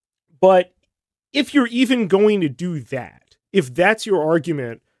 But if you're even going to do that, if that's your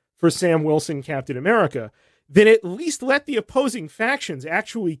argument for Sam Wilson, Captain America, then at least let the opposing factions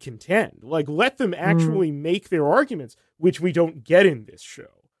actually contend. Like, let them actually make their arguments, which we don't get in this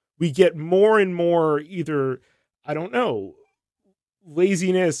show. We get more and more either, I don't know,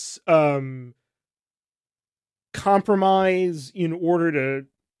 laziness, compromise in order to,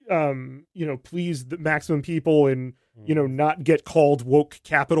 please the maximum people and, not get called woke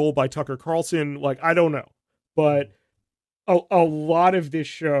capital by Tucker Carlson. Like, I don't know. But a lot of this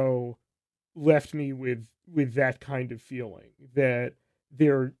show left me with that kind of feeling that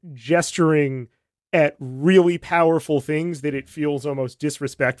they're gesturing at really powerful things that it feels almost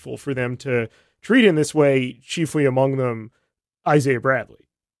disrespectful for them to treat in this way, chiefly among them Isaiah Bradley.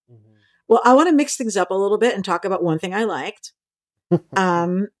 Well, I want to mix things up a little bit and talk about one thing I liked.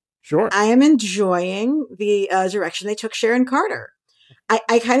 Sure. I am enjoying the direction they took Sharon Carter.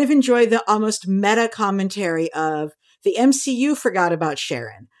 I kind of enjoy the almost meta commentary of the MCU forgot about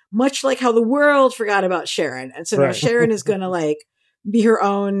Sharon, much like how the world forgot about Sharon. And so now Sharon is going to like be her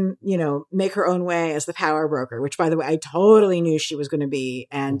own, make her own way as the power broker, which by the way, I totally knew she was going to be.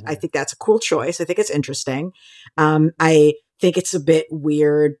 And I think that's a cool choice. I think it's interesting. I think it's a bit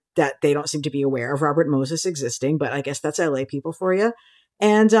weird that they don't seem to be aware of Robert Moses existing, but I guess that's LA people for you.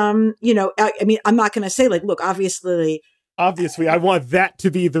 And, I mean, I'm not going to say like, look, obviously, I want that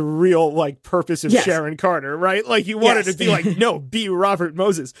to be the real like purpose of Sharon Carter, right? Like you wanted to be like, no, be Robert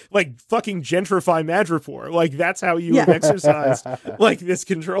Moses, like fucking gentrify Madripoor. Like that's how you exercise like this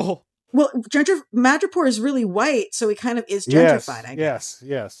control. Well, Madripoor is really white, so he kind of is gentrified. I guess.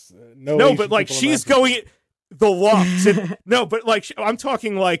 Yes. No, but like she's going the lofts. And, no, but like I'm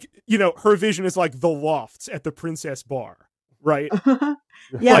talking like her vision is like the lofts at the Princess Bar, right?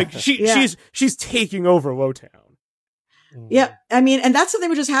 Like she's taking over Lowtown. Yeah. I mean, and that's something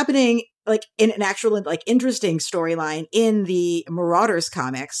which is happening like in an actual like interesting storyline in the Marauders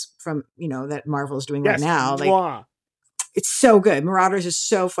comics from, that Marvel is doing right now. Like it's so good. Marauders is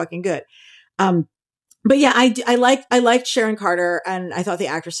so fucking good. But yeah, I liked Sharon Carter and I thought the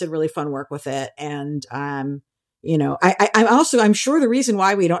actress did really fun work with it. And, I'm sure the reason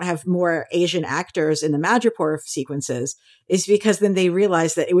why we don't have more Asian actors in the Madripoor sequences is because then they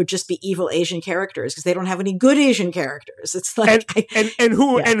realize that it would just be evil Asian characters because they don't have any good Asian characters. It's like, and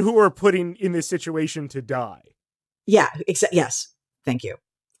who are putting in this situation to die. Yeah. Yes. Thank you.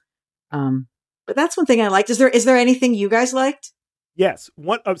 But that's one thing I liked. Is there anything you guys liked? Yes.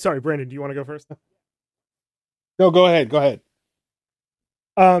 Sorry, Brandon, do you want to go first? No, go ahead.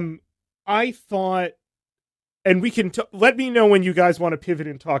 I thought, and we can let me know when you guys want to pivot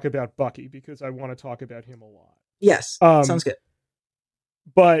and talk about Bucky because I want to talk about him a lot. Yes, sounds good.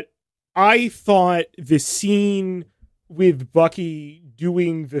 But I thought the scene with Bucky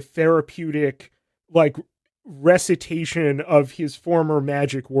doing the therapeutic, like, recitation of his former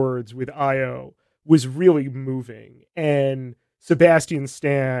magic words with Io was really moving. And Sebastian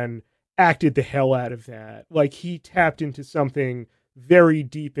Stan acted the hell out of that. Like, he tapped into something very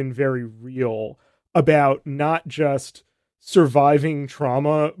deep and very real about not just surviving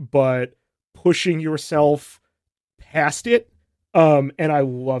trauma, but pushing yourself past it. And I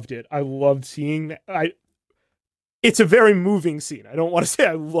loved it. I loved seeing that. It's a very moving scene. I don't want to say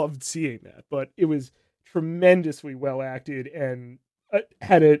I loved seeing that, but it was tremendously well acted and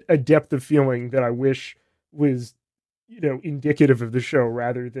had a depth of feeling that I wish was, indicative of the show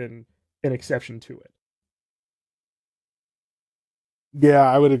rather than an exception to it. Yeah,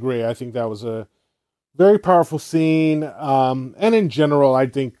 I would agree. I think that was a very powerful scene. And in general, I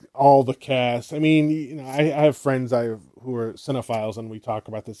think all the cast, I mean, I have friends who are cinephiles and we talk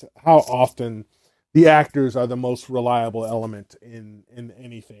about this, how often the actors are the most reliable element in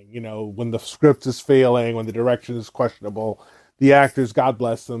anything. When the script is failing, when the direction is questionable, the actors, God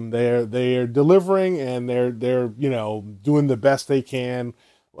bless them, they're delivering and they're doing the best they can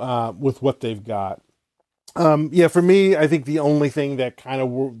with what they've got. For me, I think the only thing that kind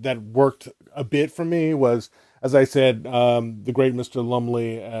of that worked a bit for me was, as I said, the great Mr.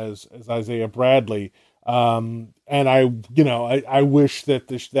 Lumley as Isaiah Bradley. And I wish that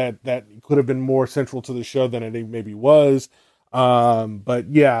that could have been more central to the show than it maybe was. But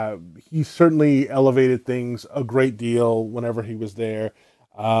yeah, he certainly elevated things a great deal whenever he was there.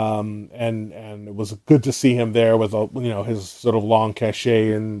 And it was good to see him there with his sort of long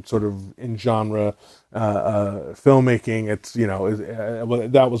cachet and sort of in genre filmmaking. It's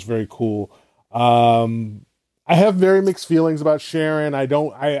that was very cool. I have very mixed feelings about Sharon.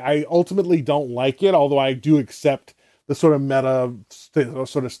 I ultimately don't like it, although I do accept the sort of meta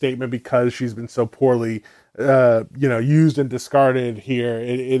sort of statement because she's been so poorly used and discarded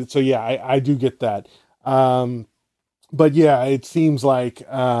here. So yeah, I do get that. But yeah, it seems like,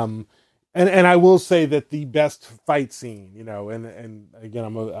 and I will say that the best fight scene, and again,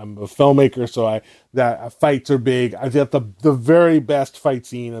 I'm a filmmaker, so fights are big. I thought the very best fight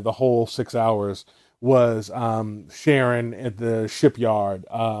scene of the whole 6 hours was Sharon at the shipyard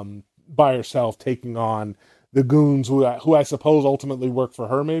by herself taking on the goons who I suppose ultimately work for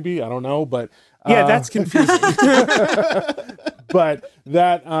her. Maybe, I don't know, but yeah, that's confusing. But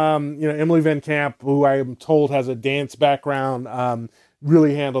that, Emily Van Camp, who I am told has a dance background,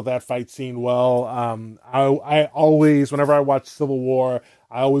 really handled that fight scene well. I always, whenever I watch Civil War,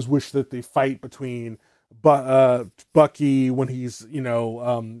 I always wish that the fight between Bucky when he's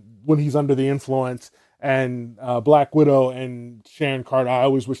under the influence and Black Widow and Sharon Carter, I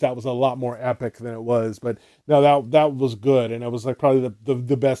always wish that was a lot more epic than it was. But no, that was good, and it was like probably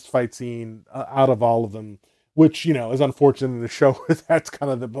the best fight scene out of all of them. Which is unfortunate in the show. That's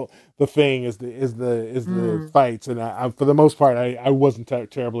kind of the thing is the fights, and I, for the most part, I wasn't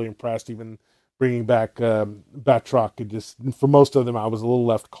terribly impressed. Even bringing back Batroc, just for most of them, I was a little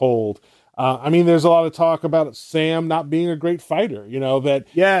left cold. I mean, there's a lot of talk about Sam not being a great fighter. That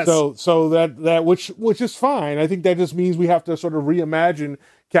yes. So that which is fine. I think that just means we have to sort of reimagine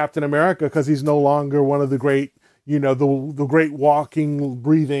Captain America because he's no longer one of the great. The great walking,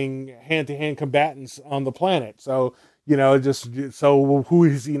 breathing, hand-to-hand combatants on the planet. So, so who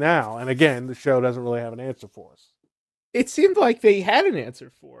is he now? And again, the show doesn't really have an answer for us. It seemed like they had an answer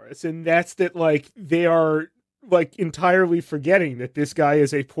for us, and that's that, like, they are, like, entirely forgetting that this guy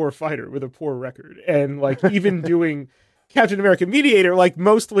is a poor fighter with a poor record. And, like, even doing Captain America Mediator, like,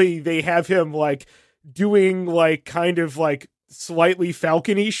 mostly they have him, like, doing, like, kind of, like, slightly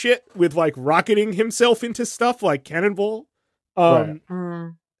Falcon-y shit with like rocketing himself into stuff like Cannonball. Right.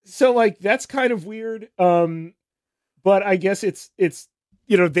 So like that's kind of weird. But I guess it's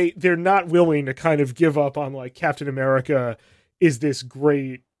they're not willing to kind of give up on like Captain America is this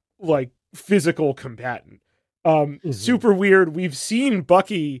great like physical combatant. Super weird. We've seen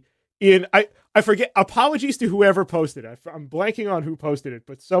Bucky in I forget, apologies to whoever posted it. I'm blanking on who posted it,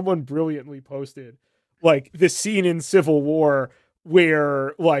 but someone brilliantly posted like the scene in Civil War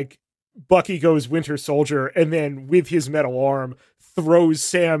where like Bucky goes Winter Soldier and then with his metal arm throws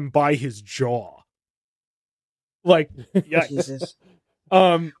Sam by his jaw. Like, yeah. Jesus.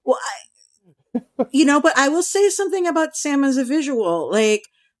 Well, but I will say something about Sam as a visual. Like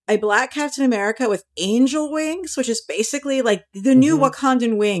a black Captain America with angel wings, which is basically like the new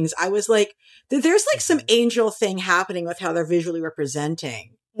Wakandan wings. I was like, there's like some angel thing happening with how they're visually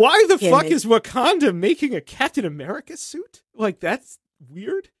representing. Why the fuck is Wakanda making a Captain America suit? Like, that's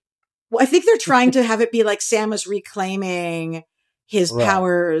weird. Well, I think they're trying to have it be like Sam is reclaiming his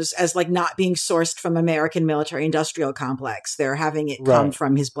powers as like not being sourced from American military industrial complex. They're having it come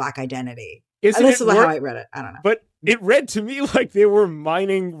from his black identity. That's how I read it. I don't know. But it read to me like they were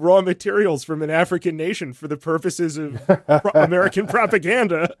mining raw materials from an African nation for the purposes of American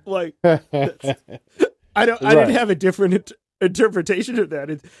propaganda. Like, I didn't have a different interpretation of that.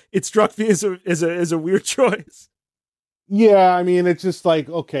 It struck me as a weird choice. Yeah, I mean, it's just like,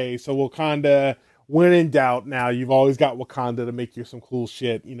 okay, so Wakanda, when in doubt, now you've always got Wakanda to make you some cool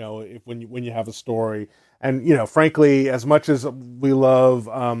shit, when you have a story. And, frankly, as much as we love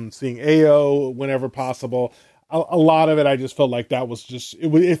seeing AO whenever possible, a lot of it, I just felt like that was just,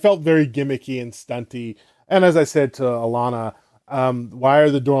 it felt very gimmicky and stunty. And as I said to Alana, why are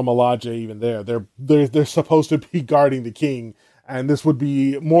the Dora Milaje even there? They're supposed to be guarding the king, and this would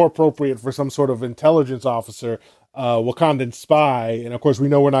be more appropriate for some sort of intelligence officer, Wakandan spy. And of course, we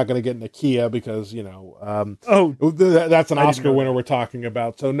know we're not going to get Nakia because that's an Oscar winner we're talking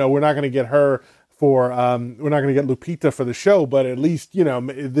about. So no, we're not going to get her for we're not going to get Lupita for the show. But at least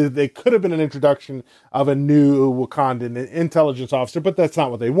they could have been an introduction of a new Wakandan intelligence officer. But that's not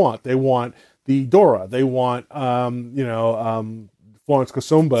what they want. They want the Dora. They want Florence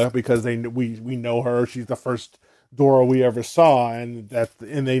Kasumba because we know her. She's the first Dora we ever saw, and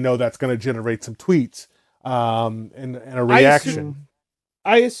they know that's going to generate some tweets and a reaction.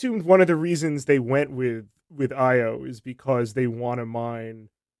 I assumed one of the reasons they went with Io is because they want to mine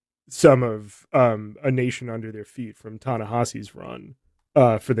some of A Nation Under Their Feet from Ta-Nehisi's run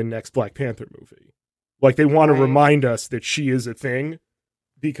for the next Black Panther movie. Like they want to remind us that she is a thing.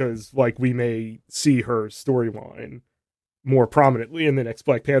 because like we may see her storyline more prominently in the next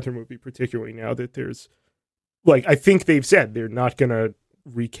Black Panther movie, particularly now that there's like, I think they've said they're not going to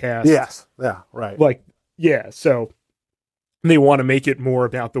recast. Yes. Yeah. Right. Like, yeah. So they want to make it more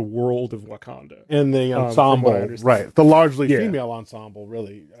about the world of Wakanda. And the ensemble, right. The largely female ensemble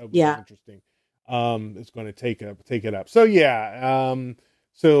really interesting. It's going to take it up. So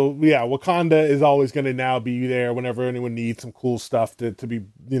Wakanda is always going to now be there whenever anyone needs some cool stuff to be,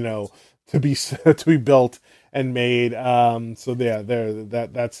 to be built and made.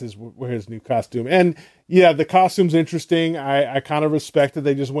 That's his new costume. And yeah, the costume's interesting. I kind of respect that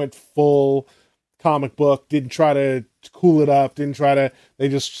they just went full comic book, didn't try to cool it up, they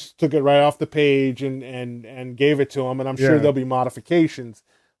just took it right off the page and gave it to him. And I'm sure there'll be modifications.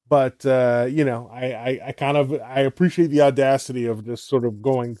 But I appreciate the audacity of just sort of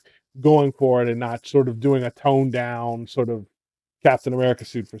going for it and not sort of doing a toned down sort of Captain America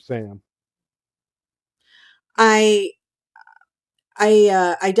suit for Sam. I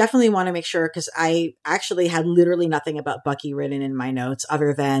definitely want to make sure, because I actually had literally nothing about Bucky written in my notes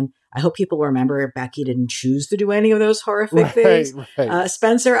other than I hope people remember Becky didn't choose to do any of those horrific things. Right.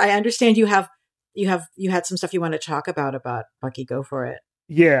 Spencer, I understand you had some stuff you want to talk about Bucky. Go for it.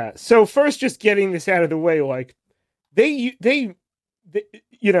 Yeah. So first, just getting this out of the way, like they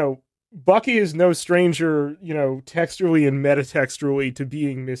Bucky is no stranger, textually and metatextually to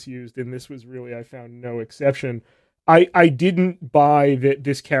being misused, and this was really, I found no exception. I didn't buy that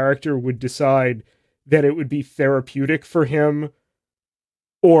this character would decide that it would be therapeutic for him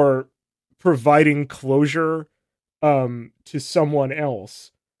or providing closure to someone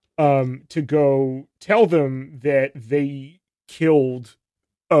else to go tell them that they killed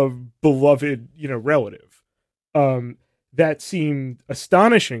a beloved, relative. That seemed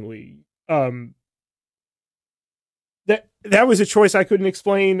astonishingly that was a choice I couldn't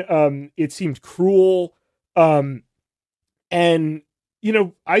explain. It seemed cruel. And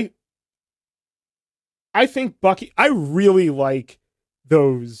I think Bucky, I really like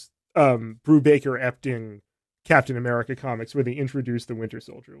those Brubaker-Epting Captain America comics where they introduce the Winter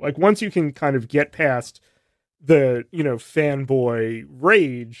Soldier. Like, once you can kind of get past the, fanboy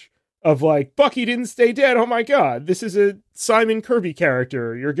rage of like, Bucky didn't stay dead, oh my god, this is a Simon Kirby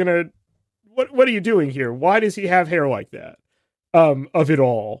character, you're gonna, what are you doing here? Why does he have hair like that? Of it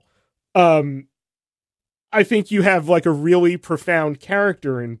all. I think you have like a really profound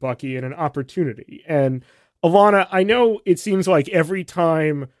character in Bucky and an opportunity. And Alana, I know it seems like every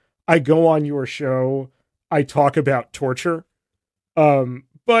time I go on your show, I talk about torture.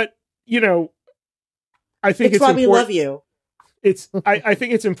 But I think it's why we love you. I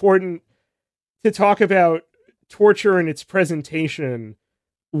think it's important to talk about torture and its presentation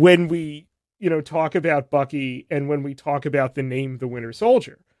when we, talk about Bucky and when we talk about the name the Winter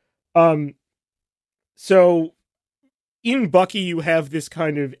Soldier. So in Bucky, you have this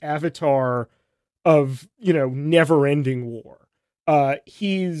kind of avatar of, never-ending war.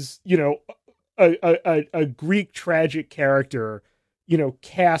 He's, a Greek tragic character,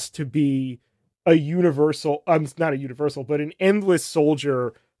 cast to be a universal, not a universal, but an endless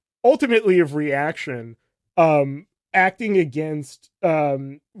soldier, ultimately of reaction, acting against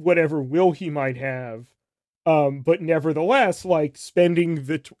whatever will he might have. But nevertheless, like spending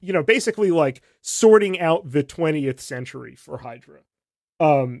basically like sorting out the 20th century for Hydra,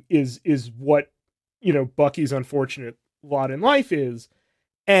 is what, Bucky's unfortunate lot in life is.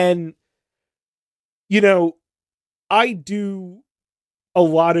 And, I do a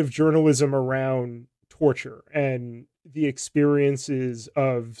lot of journalism around torture and the experiences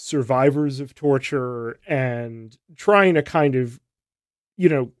of survivors of torture and trying to kind of,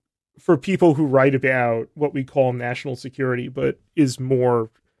 for people who write about what we call national security, but is more,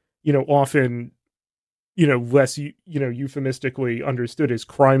 often, less, euphemistically understood as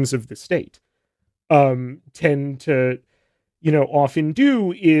crimes of the state, tend to, often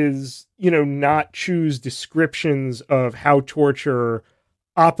do is, not choose descriptions of how torture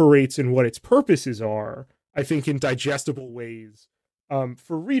operates and what its purposes are, I think, in digestible ways,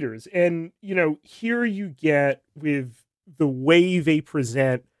 for readers. And, here you get with the way they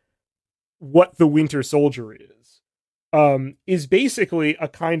present what the Winter Soldier is basically a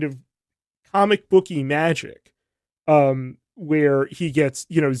kind of comic booky magic, where he gets,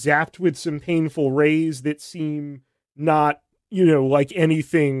 zapped with some painful rays that seem not, like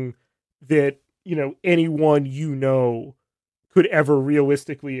anything that, anyone, could ever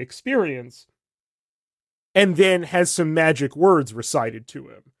realistically experience, and then has some magic words recited to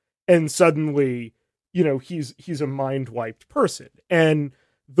him. And suddenly, he's a mind-wiped person. And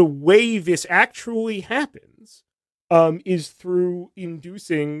the way this actually happens, is through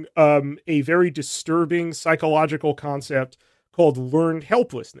inducing a very disturbing psychological concept called learned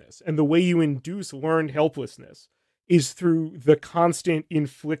helplessness. And the way you induce learned helplessness is through the constant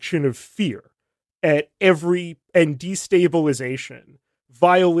infliction of fear at every, and destabilization,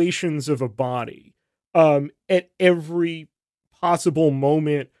 violations of a body, at every possible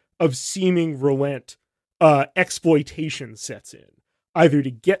moment of seeming relent, exploitation sets in, either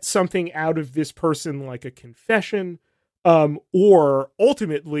to get something out of this person like a confession, or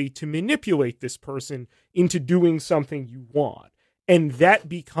ultimately to manipulate this person into doing something you want. And that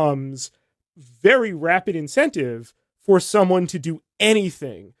becomes very rapid incentive for someone to do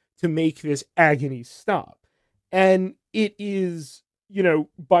anything to make this agony stop. And it is,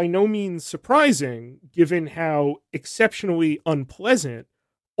 by no means surprising, given how exceptionally unpleasant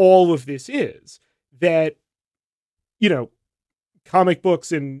all of this is, that, comic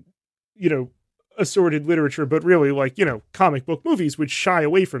books and, assorted literature, but really comic book movies would shy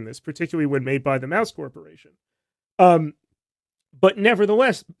away from this, particularly when made by the Mouse Corporation. But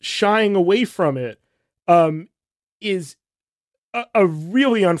nevertheless, shying away from it is a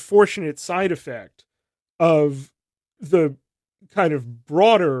really unfortunate side effect of the kind of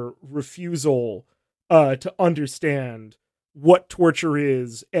broader refusal to understand what torture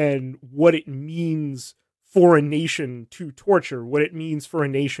is and what it means for a nation to torture, what it means for a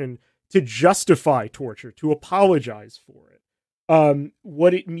nation to justify torture, to apologize for it,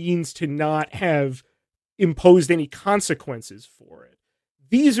 what it means to not have imposed any consequences for it.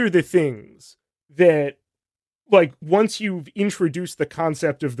 These are the things that, once you've introduced the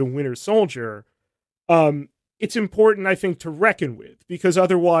concept of the Winter Soldier, it's important, I think, to reckon with, because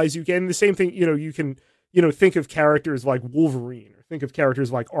otherwise you get the same thing. You can, think of characters like Wolverine, or think of characters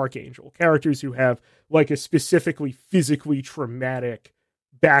like Archangel, characters who have a specifically physically traumatic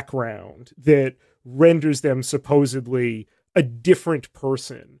background that renders them supposedly a different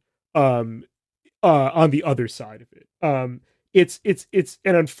person on the other side of it. It's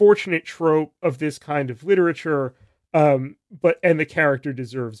an unfortunate trope of this kind of literature, and the character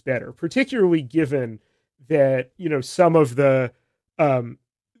deserves better, particularly given that some of the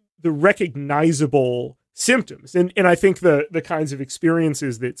recognizable symptoms, and I think the kinds of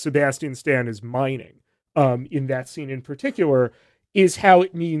experiences that Sebastian Stan is mining in that scene in particular is how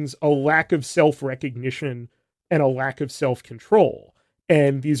it means a lack of self-recognition and a lack of self-control.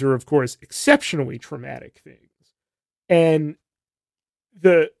 And these are, of course, exceptionally traumatic things. And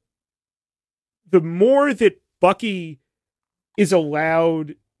the more that Bucky is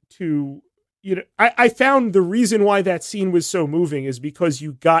allowed to, I found the reason why that scene was so moving is because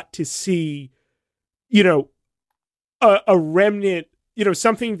you got to see, a remnant,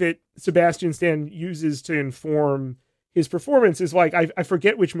 something that Sebastian Stan uses to inform his performance is I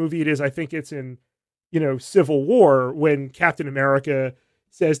forget which movie it is. I think it's in, Civil War, when Captain America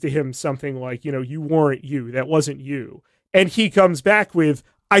says to him something like, you weren't you, that wasn't you. And he comes back with,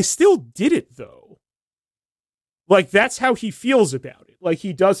 I still did it though. That's how he feels about it.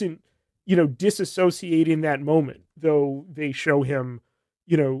 He doesn't, disassociate in that moment, though they show him,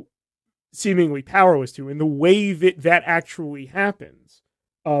 seemingly powerless to. And the way that actually happens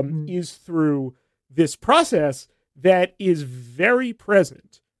is through this process that is very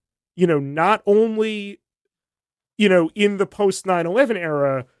present, not only, in the post 9/11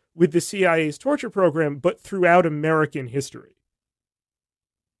 era with the CIA's torture program, but throughout American history.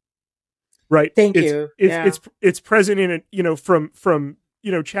 Right. Thank you. It's present in it, from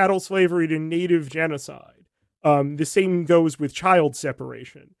chattel slavery to native genocide. The same goes with child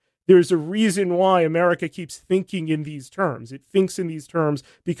separation. There's a reason why America keeps thinking in these terms. It thinks in these terms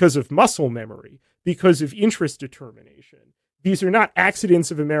because of muscle memory, because of interest determination. These are not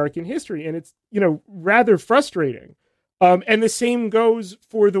accidents of American history, and it's, rather frustrating. And the same goes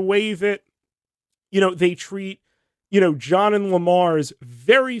for the way that, they treat, John and Lamar's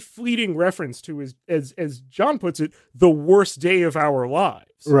very fleeting reference to his, as John puts it, the worst day of our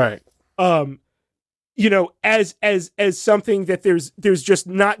lives. Right. As something that there's just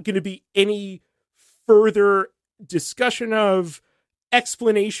not going to be any further discussion of,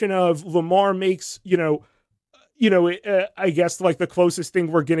 explanation of. Lamar makes, I guess the closest thing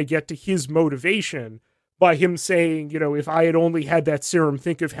we're going to get to his motivation by him saying, if I had only had that serum,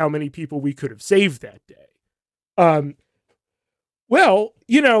 think of how many people we could have saved that day. Well,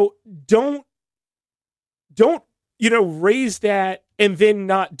 don't, raise that and then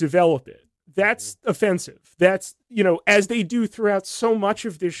not develop it. That's offensive. That's, as they do throughout so much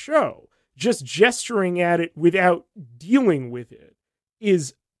of this show, just gesturing at it without dealing with it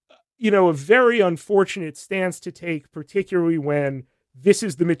is, a very unfortunate stance to take, particularly when this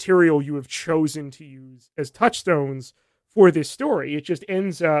is the material you have chosen to use as touchstones for this story. It just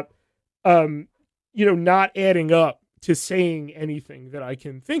ends up, not adding up to saying anything that I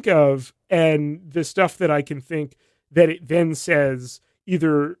can think of. And the stuff that I can think that it then says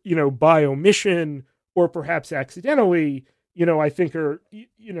either, by omission or perhaps accidentally, I think are,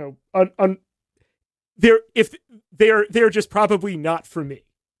 they're just probably not for me,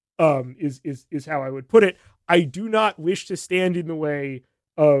 is how I would put it. I do not wish to stand in the way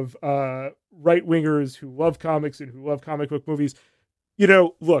of right wingers who love comics and who love comic book movies.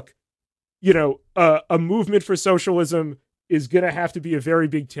 Look, a movement for socialism is going to have to be a very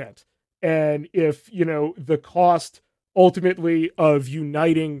big tent. And if, the cost ultimately of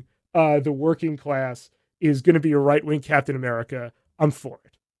uniting the working class is going to be a right wing Captain America, I'm for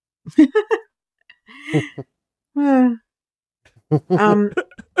it.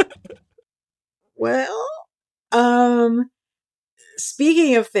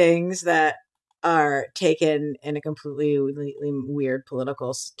 Speaking of things that are taken in a completely weird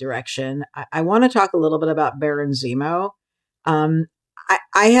political direction, I want to talk a little bit about Baron Zemo.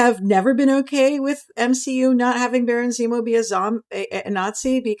 I have never been okay with MCU not having Baron Zemo be a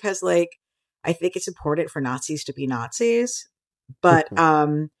Nazi, because I think it's important for Nazis to be Nazis. But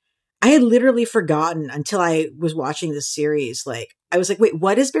I had literally forgotten until I was watching this series. I was like, wait,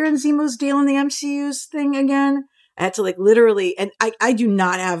 what is Baron Zemo's deal in the MCU's thing again? I had to literally, and I do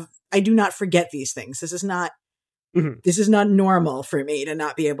not forget these things. This is not normal for me to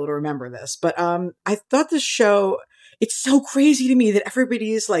not be able to remember this. But I thought this show, it's so crazy to me that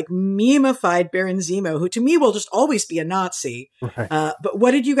everybody's memeified Baron Zemo, who to me will just always be a Nazi. Right.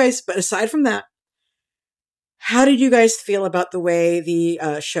 But aside from that, how did you guys feel about the way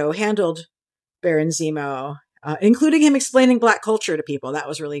the show handled Baron Zemo, including him explaining Black culture to people? That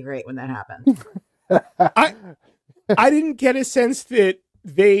was really great when that happened. I didn't get a sense that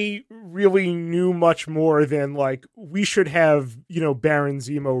they really knew much more than we should have, Baron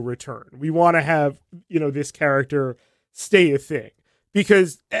Zemo return. We want to have, this character stay a thing,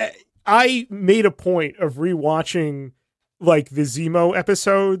 because I made a point of rewatching the Zemo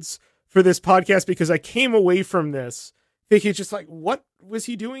episodes for this podcast, because I came away from this thinking just what was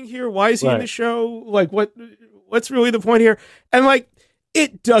he doing here? Why is he in the show? What's really the point here? And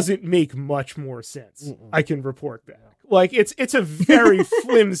it doesn't make much more sense. I can report back. It's a very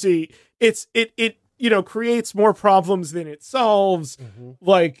flimsy, it creates more problems than it solves.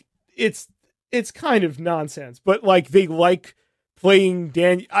 It's kind of nonsense, but they playing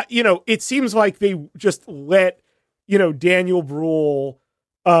Daniel, it seems like they just let, Daniel Bruhl,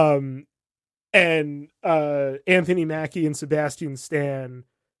 and Anthony Mackie and Sebastian Stan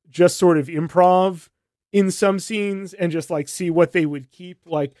just sort of improv in some scenes and just see what they would keep.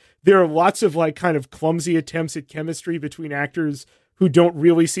 There are lots of kind of clumsy attempts at chemistry between actors who don't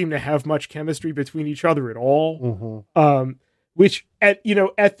really seem to have much chemistry between each other at all. Which at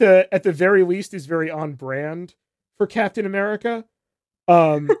the very least is very on brand for Captain America.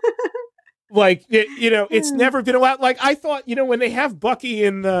 It's never been allowed. I thought, when they have Bucky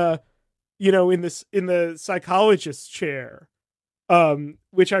in the, in the psychologist's chair,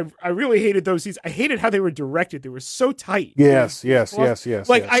 which I really hated those scenes. I hated how they were directed. They were so tight. Yes. It's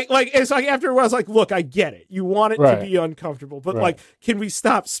after a while, I was like, look, I get it. You want it to be uncomfortable, but can we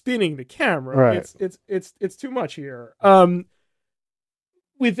stop spinning the camera? Right. It's too much here.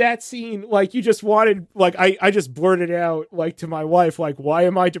 With that scene, you just wanted, I just blurted out, to my wife, why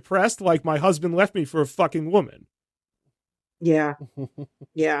am I depressed? My husband left me for a fucking woman. Yeah.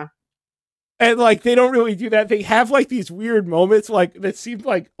 Yeah. And they don't really do that. They have these weird moments, that seemed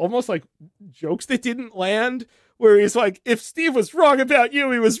almost jokes that didn't land, where he's if Steve was wrong about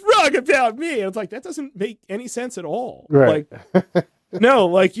you, he was wrong about me. And it's that doesn't make any sense at all. Right.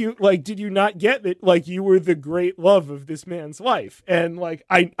 No, did you not get that? You were the great love of this man's life. And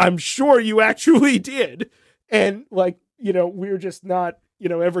I'm sure you actually did. And we're just not,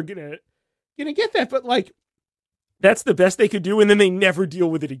 ever gonna get that. But that's the best they could do. And then they never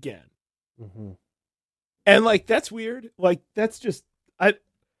deal with it again. And that's weird. That's just, it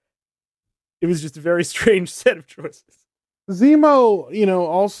was just a very strange set of choices. Zemo,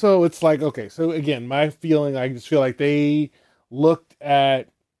 also it's okay. So again, my feeling, I just feel they looked at,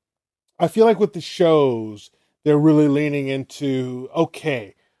 I feel with the shows, they're really leaning into,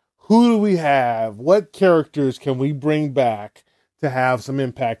 okay, who do we have? What characters can we bring back to have some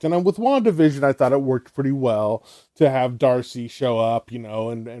impact? And with WandaVision, I thought it worked pretty well to have Darcy show up,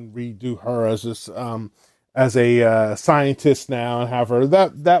 and redo her as this, as a scientist now, and have her,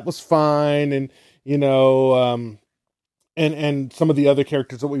 that was fine. And, and some of the other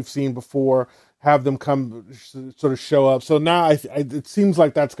characters that we've seen before, have them come sort of show up. So now it seems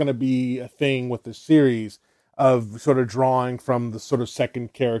like that's going to be a thing with the series of sort of drawing from the sort of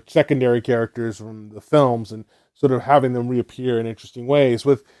secondary characters from the films and sort of having them reappear in interesting ways.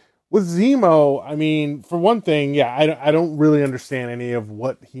 With Zemo, I mean, for one thing, yeah, I don't really understand any of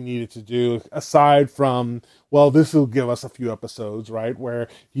what he needed to do aside from, well, this will give us a few episodes, right, where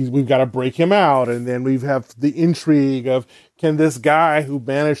we've got to break him out, and then we have the intrigue of, can this guy who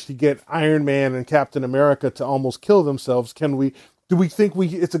managed to get Iron Man and Captain America to almost kill themselves, do we think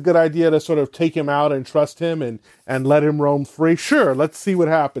it's a good idea to sort of take him out and trust him and let him roam free? Sure, let's see what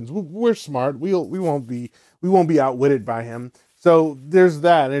happens. We're smart. We won't be outwitted by him. So there's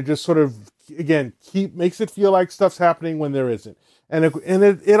that, and it just sort of, again, makes it feel like stuff's happening when there isn't.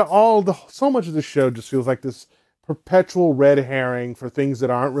 So much of the show just feels like this perpetual red herring for things that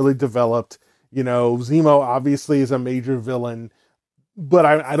aren't really developed. You know, Zemo obviously is a major villain, but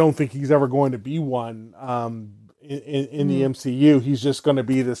I don't think he's ever going to be one in the MCU. He's just going to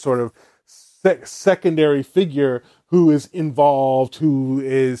be this sort of secondary figure who is involved,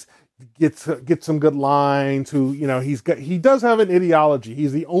 who gets some good lines, who, you know, he does have an ideology.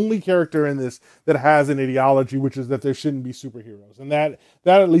 He's the only character in this that has an ideology, which is that there shouldn't be superheroes, and that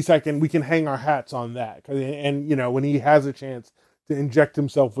at least we can hang our hats on that. And you know, when he has a chance to inject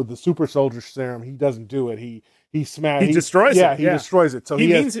himself with the super soldier serum, he doesn't do it. He destroys it. He destroys it. So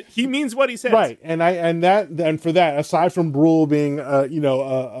he means what he says. Right. And for that, aside from Brule being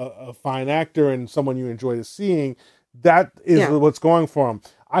a fine actor and someone you enjoy seeing, that is what's going for him.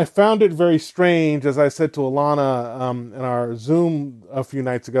 I found it very strange, as I said to Alana in our Zoom a few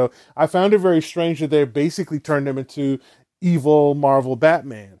nights ago, I found it very strange that they basically turned him into evil Marvel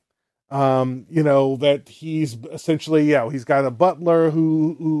Batman. You know, that he's essentially, he's got a butler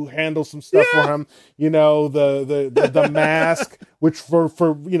who handles some stuff for him. You know, the mask, which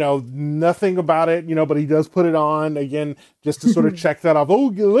for you know, nothing about it, you know, but he does put it on again just to sort of check that off. Oh,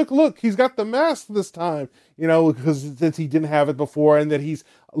 look, he's got the mask this time, you know, because since he didn't have it before, and that he's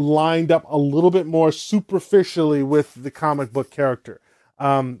lined up a little bit more superficially with the comic book character.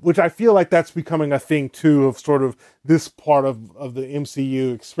 Which I feel like that's becoming a thing too, of sort of this part of the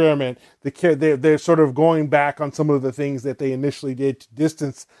MCU experiment. They're sort of going back on some of the things that they initially did to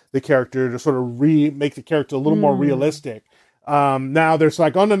distance the character, to sort of make the character a little more realistic. Now there's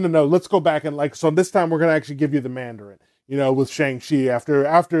like, oh no, let's go back and like, so this time we're going to actually give you the Mandarin, you know, with Shang-Chi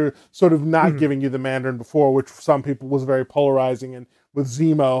after sort of not giving you the Mandarin before, which for some people was very polarizing, and with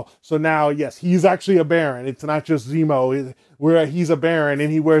Zemo. So now, yes, he's actually a Baron. It's not just Zemo, where he's a Baron and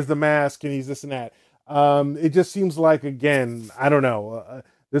he wears the mask and he's this and that. It just seems like, again, I don't know,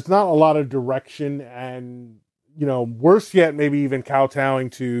 there's not a lot of direction, and, you know, worse yet, maybe even kowtowing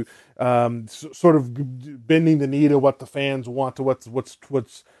to sort of bending the knee to what the fans want, to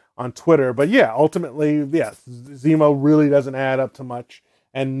what's on Twitter. But yeah, ultimately, Zemo really doesn't add up to much,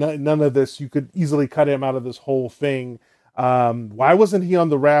 and none of this, you could easily cut him out of this whole thing. Why wasn't he on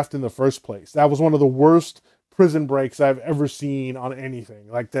the raft in the first place? That was one of the worst prison breaks I've ever seen on anything.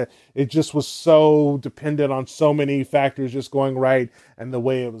 Like that, it just was so dependent on so many factors just going right, and the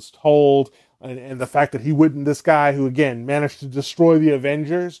way it was told, and the fact that this guy who again managed to destroy the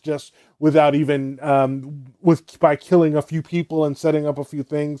Avengers just without even by killing a few people and setting up a few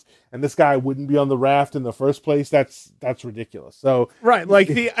things, and this guy wouldn't be on the raft in the first place. That's ridiculous. So right, like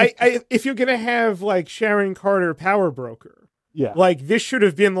if you're gonna have like Sharon Carter power broker, like this should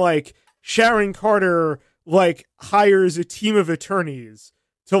have been like Sharon Carter like hires a team of attorneys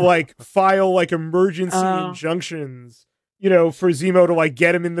to like file like emergency injunctions, you know, for Zemo to like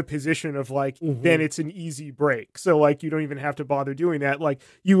get him in the position of like, then it's an easy break. So like, you don't even have to bother doing that. Like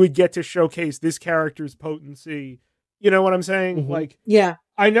you would get to showcase this character's potency. You know what I'm saying? Like,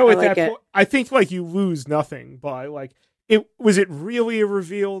 I know at that point, I think like you lose nothing by like, was it really a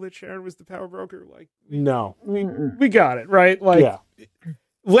reveal that Sharon was the power broker? Like, no, we got it, right? Like,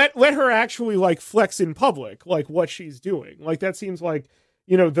 let her actually like flex in public, like what she's doing. Like that seems like,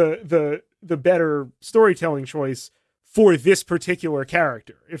 you know, the better storytelling choice for this particular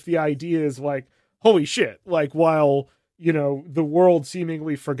character. If the idea is like, holy shit, like while, you know, the world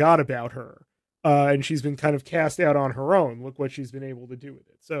seemingly forgot about her, and she's been kind of cast out on her own, look what she's been able to do with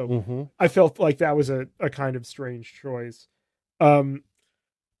it. So I felt like that was a kind of strange choice. Can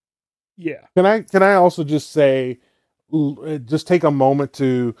I also just say, just take a moment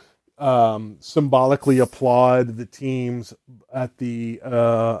to symbolically applaud the teams at the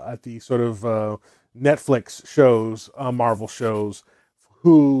sort of Netflix shows, Marvel shows,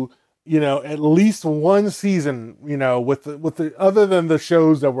 who, you know, at least one season, you know, with the other than the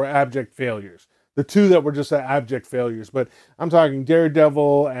shows that were abject failures, the two that were just abject failures, but I'm talking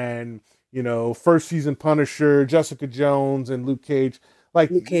Daredevil and, first season Punisher, Jessica Jones, and Luke Cage. Like,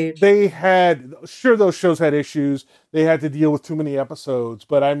 Luke Cage. they had, sure, those shows had issues. They had to deal with too many episodes,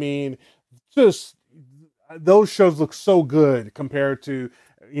 but I mean, just those shows look so good compared to,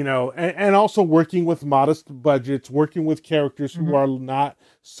 and also working with modest budgets, working with characters who are not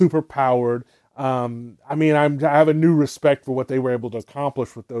super powered. I mean, I have a new respect for what they were able to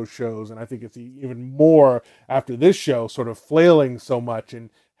accomplish with those shows, and I think it's even more after this show sort of flailing so much and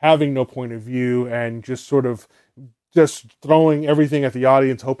having no point of view and just sort of just throwing everything at the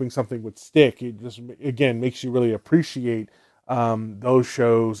audience, hoping something would stick. It just, again, makes you really appreciate those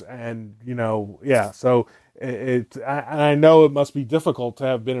shows. And, so I know it must be difficult to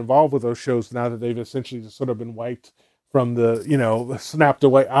have been involved with those shows now that they've essentially just sort of been wiped from the, snapped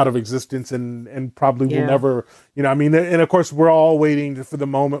away out of existence and probably will never, I mean, and of course we're all waiting for the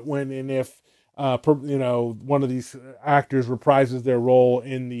moment when and if, one of these actors reprises their role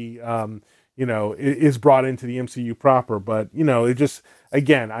in the, is brought into the MCU proper. But, it just,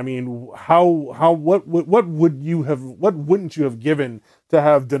 again, I mean, what wouldn't you have given to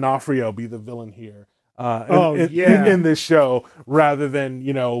have D'Onofrio be the villain here? In this show, rather than,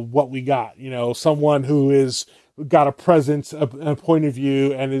 what we got, someone who is got a presence, a point of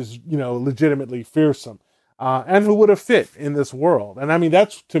view, and is, legitimately fearsome, and who would have fit in this world. And I mean,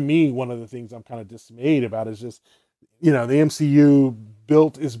 that's, to me, one of the things I'm kind of dismayed about is just, the MCU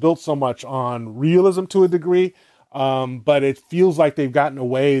is built so much on realism to a degree, but it feels like they've gotten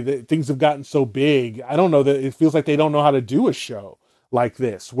away, that things have gotten so big. I don't know, that it feels like they don't know how to do a show like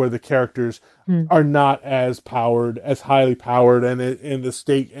this, where the characters are not as powered, as highly powered, and in the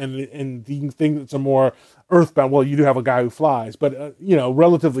state and the things are more earthbound. Well, you do have a guy who flies, but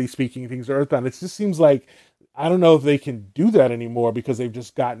relatively speaking, things are earthbound. It just seems like, I don't know if they can do that anymore because they've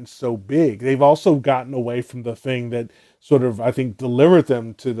just gotten so big. They've also gotten away from the thing that sort of, I think, delivered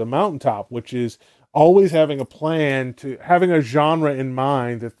them to the mountaintop, which is always having a plan, to having a genre in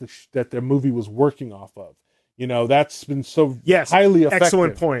mind that the movie was working off of. That's been so highly effective.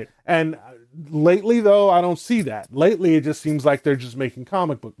 Excellent point. And lately, though, I don't see that. Lately, it just seems like they're just making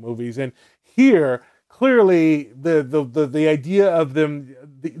comic book movies. And here, clearly, the idea of them,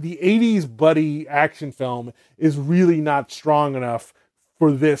 the 80s buddy action film is really not strong enough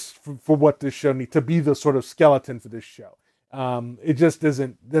for this, for what this show needs to be, the sort of skeleton for this show. It just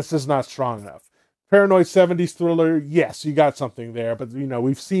isn't. This is not strong enough. Paranoid 70s thriller, yes, you got something there, but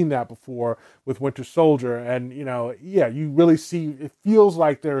we've seen that before with Winter Soldier, and you really see, it feels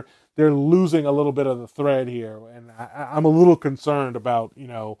like they're losing a little bit of the thread here, and I'm a little concerned about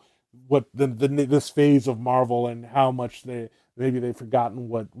what this phase of Marvel and how much they've forgotten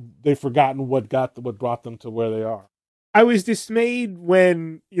what brought them to where they are. I was dismayed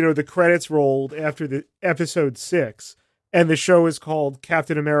when the credits rolled after the episode 6, and the show is called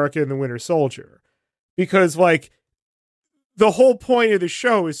Captain America and the Winter Soldier. Because, the whole point of the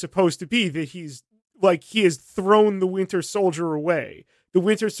show is supposed to be that he has thrown the Winter Soldier away. The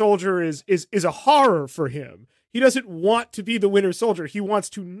Winter Soldier is a horror for him. He doesn't want to be the Winter Soldier. He wants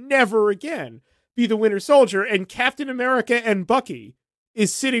to never again be the Winter Soldier. And Captain America and Bucky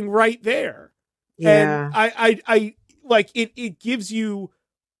is sitting right there. Yeah. And I it gives you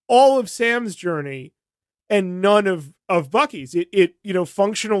all of Sam's journey and none of Bucky's. It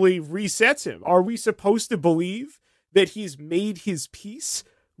functionally resets him. Are we supposed to believe that he's made his peace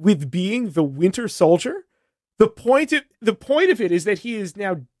with being the Winter Soldier? The point of it is that he is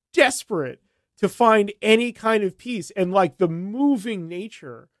now desperate to find any kind of peace, and the moving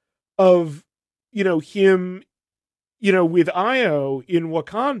nature of him with Io in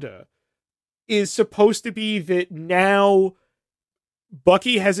Wakanda is supposed to be that now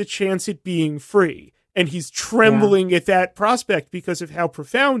Bucky has a chance at being free. And he's trembling at that prospect because of how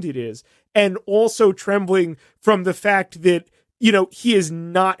profound it is. And also trembling from the fact that, he has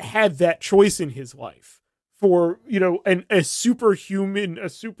not had that choice in his life for, a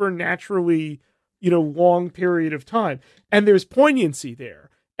supernaturally, long period of time. And there's poignancy there.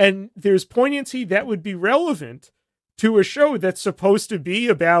 And there's poignancy that would be relevant to a show that's supposed to be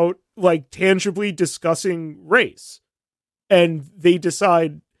about, tangibly discussing race. And they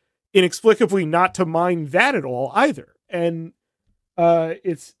decide inexplicably not to mind that at all either, and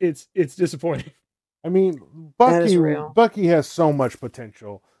it's disappointing. I mean, Bucky has so much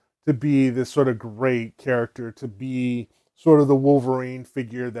potential to be this sort of great character, to be sort of the Wolverine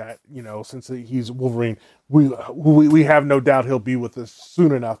figure that since he's Wolverine, we have no doubt he'll be with us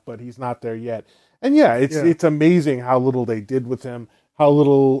soon enough, but he's not there yet. And it's amazing how little they did with him, how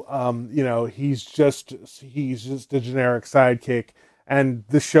little he's just a generic sidekick. And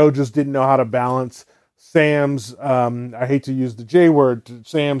the show just didn't know how to balance Sam's I hate to use the J word,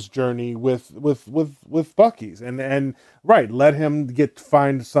 Sam's journey with Bucky's, and right, let him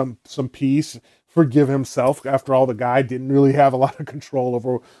find some peace, forgive himself. After all, the guy didn't really have a lot of control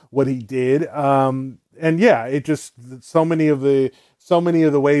over what he did. And yeah, it just so many of the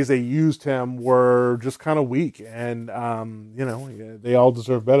ways they used him were just kind of weak, and they all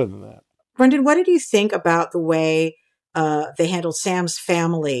deserve better than that. Brendan, what did you think about the way they handled Sam's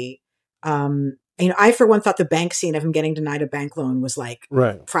family? I, for one, thought the bank scene of him getting denied a bank loan was like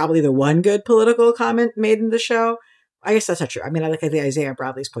probably the one good political comment made in the show. I guess that's not true. I mean, I like the Isaiah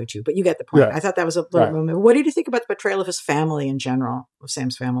Bradley's point too, but you get the point. Yeah. I thought that was a little moment. What did you think about the portrayal of his family in general, of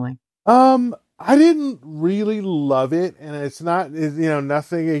Sam's family? I didn't really love it, and it's not,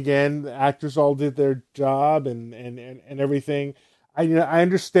 nothing. Again, the actors all did their job and everything. I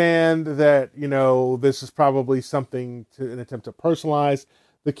understand that this is probably something an attempt to personalize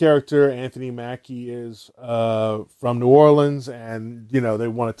the character. Anthony Mackie is from New Orleans, and they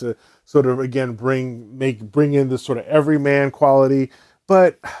wanted to sort of again bring in this sort of everyman quality.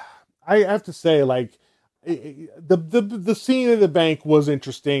 But I have to say, like, the scene in the bank was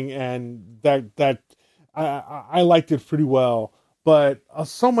interesting, and that I liked it pretty well. But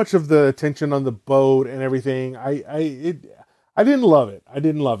so much of the attention on the boat and everything, I didn't love it.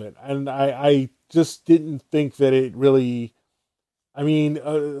 And I just didn't think that it really. I mean,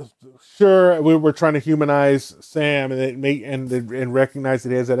 sure, we're trying to humanize Sam and recognize that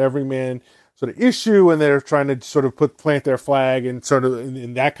he has that everyman sort of issue, and they're trying to sort of plant their flag and sort of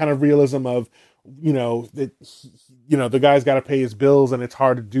in that kind of realism of, that the guy's got to pay his bills, and it's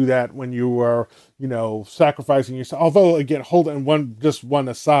hard to do that when you are, sacrificing yourself. Although, again, one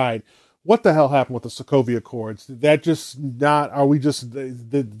aside. What the hell happened with the Sokovia Accords? Did that just not? Are we just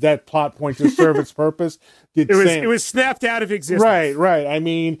that plot point just serve its purpose? It was snapped out of existence. Right. I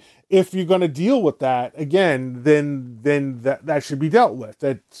mean, if you're going to deal with that again, then that should be dealt with.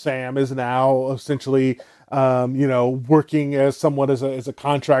 That Sam is now essentially, working as somewhat as a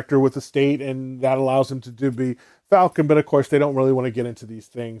contractor with the state, and that allows him to be Falcon. But of course, they don't really want to get into these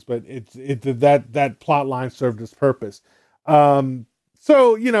things. But that plot line served its purpose.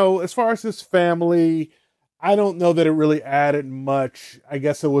 So, as far as his family, I don't know that it really added much. I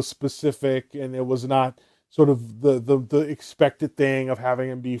guess it was specific, and it was not sort of the expected thing of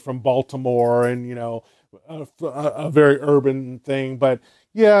having him be from Baltimore and, a very urban thing. But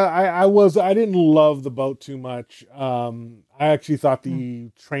yeah, I didn't love the boat too much. I actually thought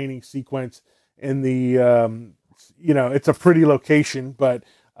the training sequence in the, it's a pretty location, but,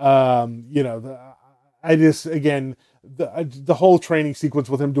 I just, again, the whole training sequence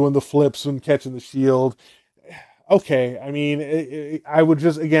with him doing the flips and catching the shield. Okay, I mean, I would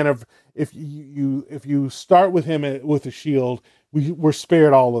just, again, if you start with him with the shield, we're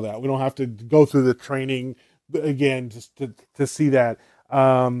spared all of that. We don't have to go through the training again just to see that.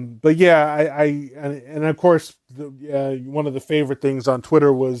 But yeah, and of course, one of the favorite things on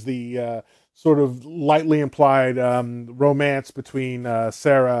Twitter was the sort of lightly implied romance between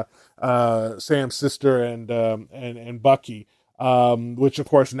Sarah, Sam's sister, and Bucky, which of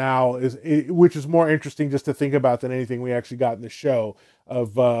course now which is more interesting just to think about than anything we actually got in the show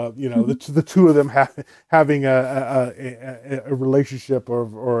of the two of them having a relationship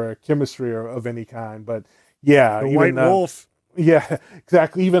or a chemistry of any kind. But yeah, the White Wolf. Yeah,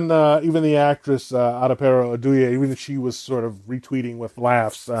 exactly. Even the actress Adepero Oduye, even she was sort of retweeting with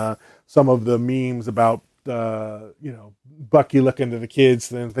laughs some of the memes about Bucky looking to the kids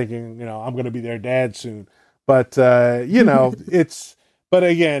then thinking, I'm going to be their dad soon. But but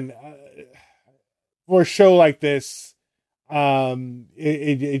again, for a show like this,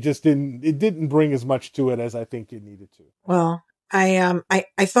 it just didn't bring as much to it as I think it needed to. Well,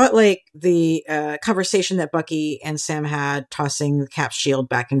 I thought like the conversation that Bucky and Sam had tossing the Cap shield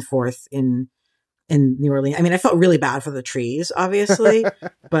back and forth in New Orleans. I mean, I felt really bad for the trees, obviously,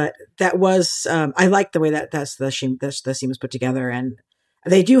 but that was I liked the way that the scene was put together, and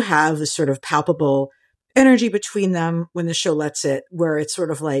they do have this sort of palpable energy between them when the show lets it, where it's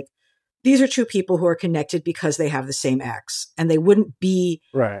sort of like these are two people who are connected because they have the same ex, and they wouldn't be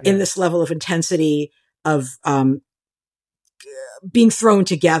in this level of intensity of being thrown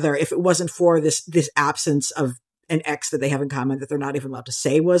together if it wasn't for this absence of an ex that they have in common that they're not even allowed to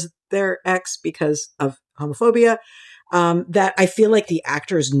say was their ex because of homophobia. That I feel like the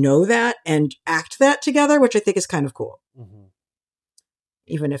actors know that and act that together, which I think is kind of cool. Mm-hmm.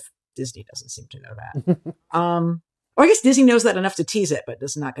 Even if Disney doesn't seem to know that. Or I guess Disney knows that enough to tease it, but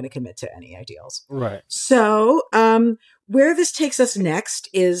is not going to commit to any ideals. Right. So where this takes us next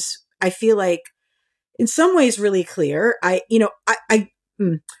is, I feel like, in some ways really clear. I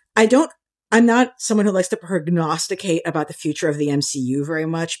don't I'm not someone who likes to prognosticate about the future of the MCU very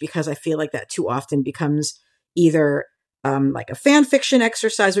much, because I feel like that too often becomes either like a fan fiction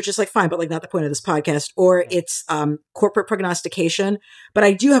exercise, which is like fine, but like not the point of this podcast, or it's corporate prognostication. But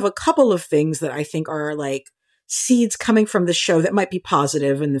I do have a couple of things that I think are like seeds coming from the show that might be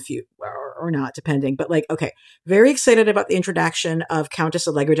positive in the future or not, depending. But like, okay, very excited about the introduction of Countess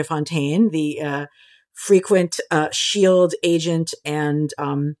Allegra de Fontaine, the frequent Shield agent and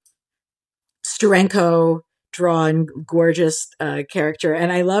Steranko drawn gorgeous character.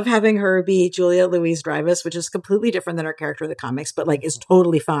 And I love having her be Julia Louise-Dreyfus, which is completely different than her character in the comics, but like is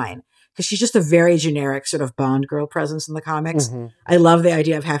totally fine because she's just a very generic sort of Bond girl presence in the comics. Mm-hmm. I love the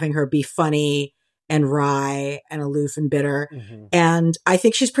idea of having her be funny and wry and aloof and bitter. Mm-hmm. And I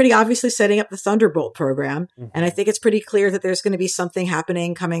think she's pretty obviously setting up the Thunderbolt program. Mm-hmm. And I think it's pretty clear that there's going to be something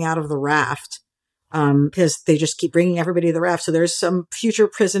happening coming out of the Raft, because they just keep bringing everybody to the Raft. So there's some future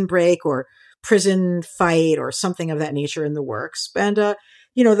prison break or prison fight or something of that nature in the works. And, the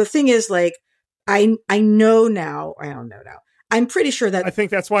thing is, like, I know now, I don't know now. I'm pretty sure that I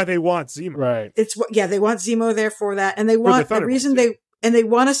think that's why they want Zemo. Right. They want Zemo there for that. And they want the reason they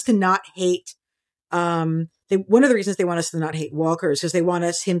want us to not hate, one of the reasons they want us to not hate Walker is because they want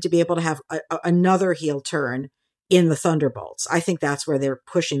him to be able to have another heel turn in the Thunderbolts. I think that's where they're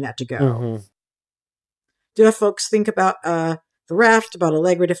pushing that to go. Mm-hmm. Do you folks think about, the Raft, about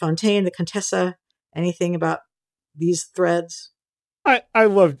Allegra de Fontaine, the Contessa, anything about these threads? I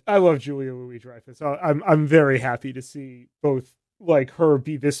love Julia Louis-Dreyfus. I'm very happy to see both like her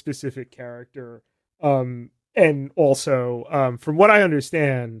be this specific character, and also from what I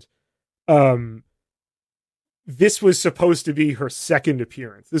understand, this was supposed to be her second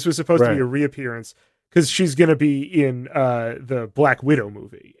appearance. This was supposed to be a reappearance because she's going to be in the Black Widow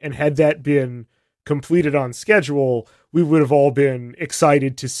movie, and had that been completed on schedule, we would have all been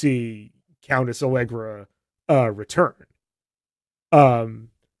excited to see Countess Allegra return. Valentina,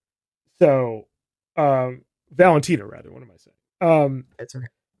 rather. What am I saying? That's okay.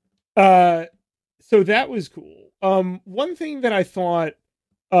 So that was cool. One thing that I thought,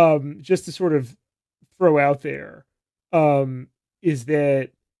 just to sort of throw out there, is that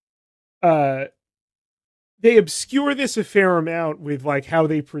they obscure this a fair amount with like how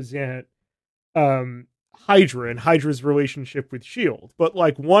they present Hydra and Hydra's relationship with Shield. But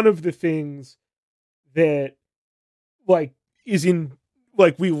like one of the things that like is in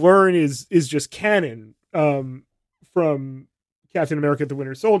like we learn is just canon from Captain America the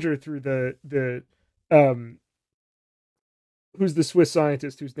Winter Soldier through the who's the Swiss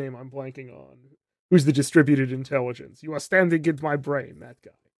scientist whose name I'm blanking on, who's the distributed intelligence. You are standing in my brain, that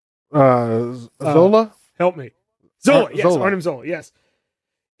guy. Zola? Help me. Zola, yes, Arnim Zola, yes.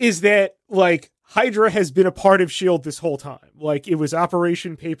 Is that like Hydra has been a part of S.H.I.E.L.D. this whole time. Like it was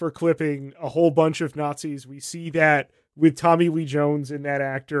Operation Paperclipping, a whole bunch of Nazis. We see that with Tommy Lee Jones and that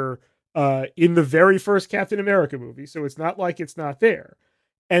actor in the very first Captain America movie. So it's not like it's not there.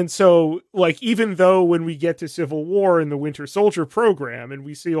 And so like, even though when we get to Civil War and the Winter Soldier program and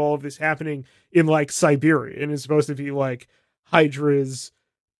we see all of this happening in like Siberia and it's supposed to be like Hydra's,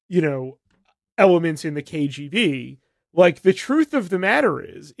 elements in the KGB, like the truth of the matter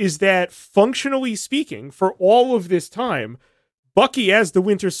is that functionally speaking, for all of this time, Bucky as the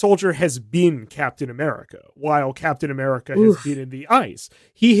Winter Soldier has been Captain America, while Captain America has been in the ice.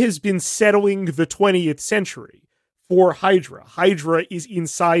 He has been settling the 20th century for Hydra. Hydra is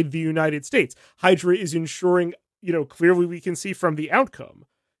inside the United States. Hydra is ensuring, clearly we can see from the outcome,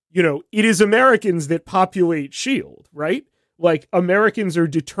 it is Americans that populate S.H.I.E.L.D., right? Like Americans are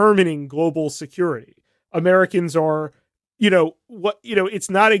determining global security. Americans are, it's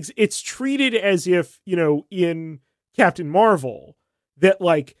not, it's treated as if, in Captain Marvel, that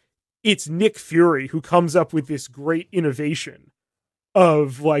like it's Nick Fury who comes up with this great innovation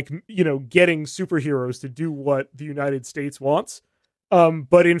of like, getting superheroes to do what the United States wants.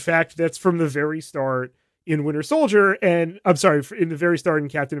 But in fact, that's from the very start in Winter Soldier in the very start in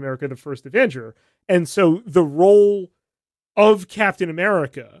Captain America, the First Avenger. And so the role of Captain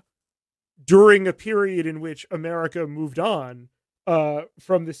America during a period in which America moved on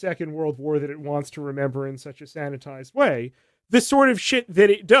from the Second World War that it wants to remember in such a sanitized way, the sort of shit that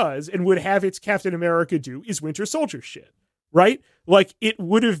it does and would have its Captain America do is Winter Soldier shit, right? Like it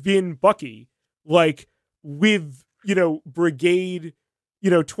would have been Bucky, like with, Brigade,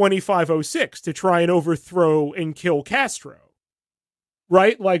 2506 to try and overthrow and kill Castro,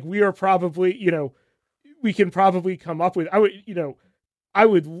 right? Like we are probably, we can probably come up with, I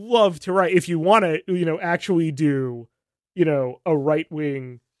would love to write, if you want to, actually do, a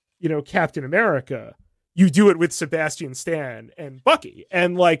right-wing, Captain America, you do it with Sebastian Stan and Bucky,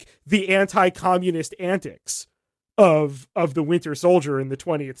 and like the anti-communist antics of the Winter Soldier in the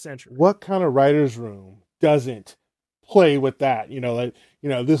 20th century. What kind of writer's room doesn't play with that? Like,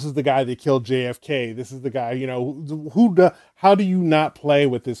 this is the guy that killed JFK. This is the guy, how do you not play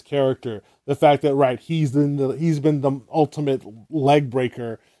with this character? The fact that, right, he's been the ultimate leg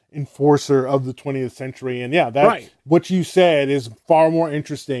breaker enforcer of the 20th century. And what you said is far more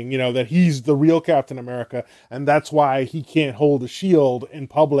interesting, that he's the real Captain America, and that's why he can't hold a shield in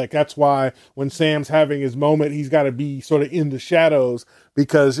public. That's why when Sam's having his moment, he's got to be sort of in the shadows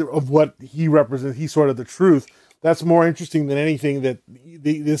because of what he represents. He's sort of the truth. That's more interesting than anything that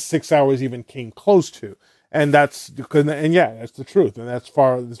this 6 hours even came close to. And that's the truth. And that's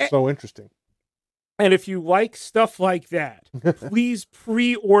so interesting. And if you like stuff like that, please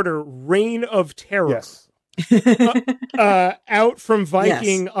pre-order Reign of Terror. Yes. Out from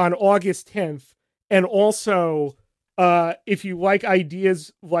Viking on August 10th. And also, if you like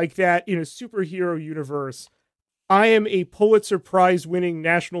ideas like that in a superhero universe, I am a Pulitzer Prize winning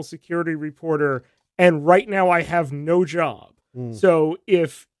national security reporter, and right now I have no job. So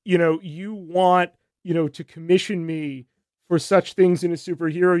if, you want, to commission me for such things in a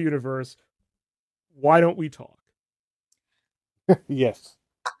superhero universe, why don't we talk? Yes.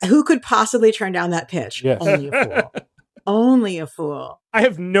 Who could possibly turn down that pitch? Yes. Only a fool. Only a fool. I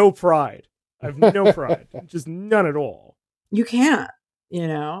have no pride. Just none at all. You can't,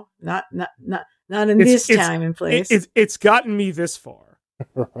 not in this time and place. It's gotten me this far.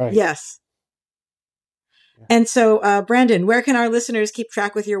 Right. Yes. And so, Brandon, where can our listeners keep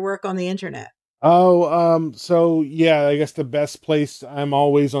track with your work on the internet? So yeah, I guess the best place, I'm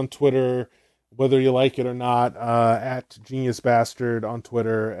always on Twitter, whether you like it or not, at Genius Bastard on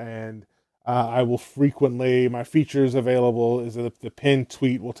Twitter. And I will frequently, my features available is the pinned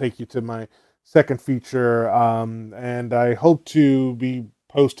tweet will take you to my second feature. And I hope to be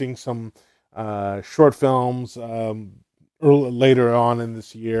posting some short films later on in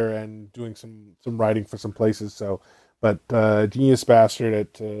this year and doing some writing for some places. So, but Genius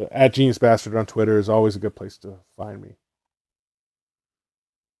Bastard at Genius Bastard on Twitter is always a good place to find me.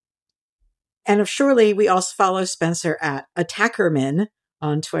 And surely we also follow Spencer at Attackerman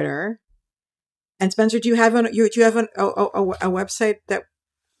on Twitter. And Spencer, do you have a website that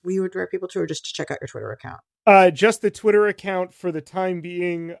we would direct people to, or just to check out your Twitter account? Just the Twitter account for the time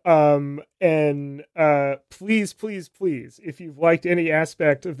being. And please, if you've liked any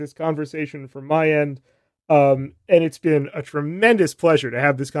aspect of this conversation from my end, and it's been a tremendous pleasure to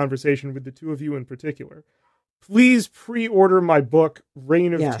have this conversation with the two of you in particular, please pre-order my book,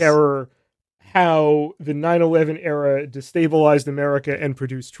 Reign of Terror, How the 9/11 Era Destabilized America and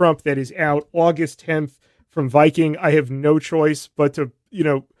Produced Trump. That is out August 10th from Viking. I have no choice but to,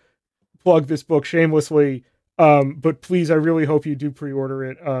 plug this book shamelessly. But please, I really hope you do pre-order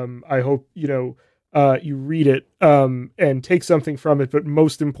it. I hope, you read it and take something from it. But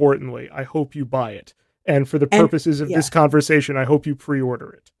most importantly, I hope you buy it. And for the purposes of this conversation, I hope you pre-order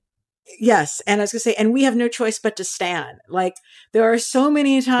it. Yes. And I was going to say, and we have no choice but to stand. Like, there are so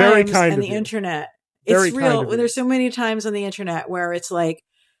many times on the internet. It's real. There's so many times on the internet where it's like,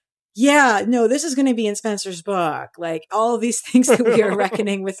 yeah, no, this is going to be in Spencer's book. Like, all of these things that we are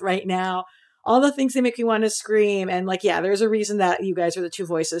reckoning with right now, all the things that make me want to scream. And like, yeah, there's a reason that you guys are the two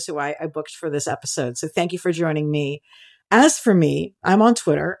voices who I booked for this episode. So thank you for joining me. As for me, I'm on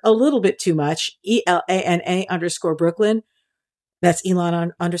Twitter a little bit too much, ELANA_Brooklyn. That's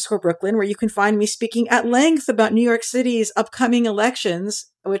Elon_Brooklyn, where you can find me speaking at length about New York City's upcoming elections,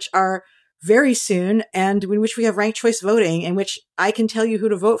 which are very soon, and in which we have ranked choice voting, in which I can tell you who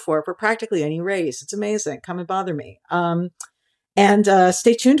to vote for practically any race. It's amazing. Come and bother me. And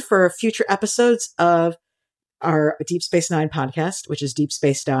stay tuned for future episodes of our Deep Space Nine podcast, which is Deep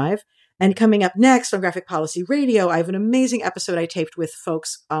Space Dive. And coming up next on Graphic Policy Radio, I have an amazing episode I taped with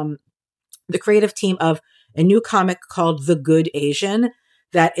folks, the creative team of a new comic called The Good Asian.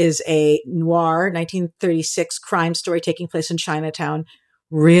 That is a noir 1936 crime story taking place in Chinatown.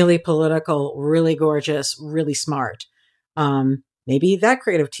 Really political, really gorgeous, really smart. Maybe that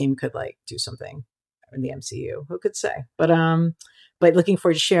creative team could do something in the MCU. Who could say? But looking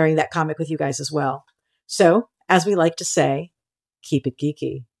forward to sharing that comic with you guys as well. So, as we like to say, keep it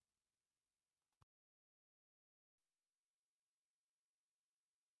geeky.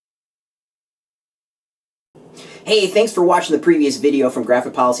 Hey, thanks for watching the previous video from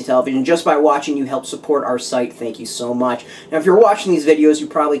Graphic Policy Television. Just by watching, you help support our site. Thank you so much. Now, if you're watching these videos, you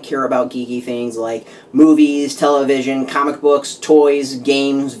probably care about geeky things like movies, television, comic books, toys,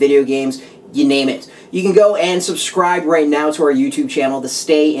 games, video games. you name it. You can go and subscribe right now to our YouTube channel to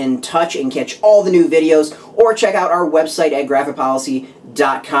stay in touch and catch all the new videos, or check out our website at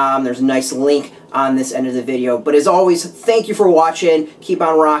graphicpolicy.com. There's a nice link on this end of the video. But as always, thank you for watching. Keep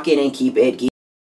on rocking and keep it geeky.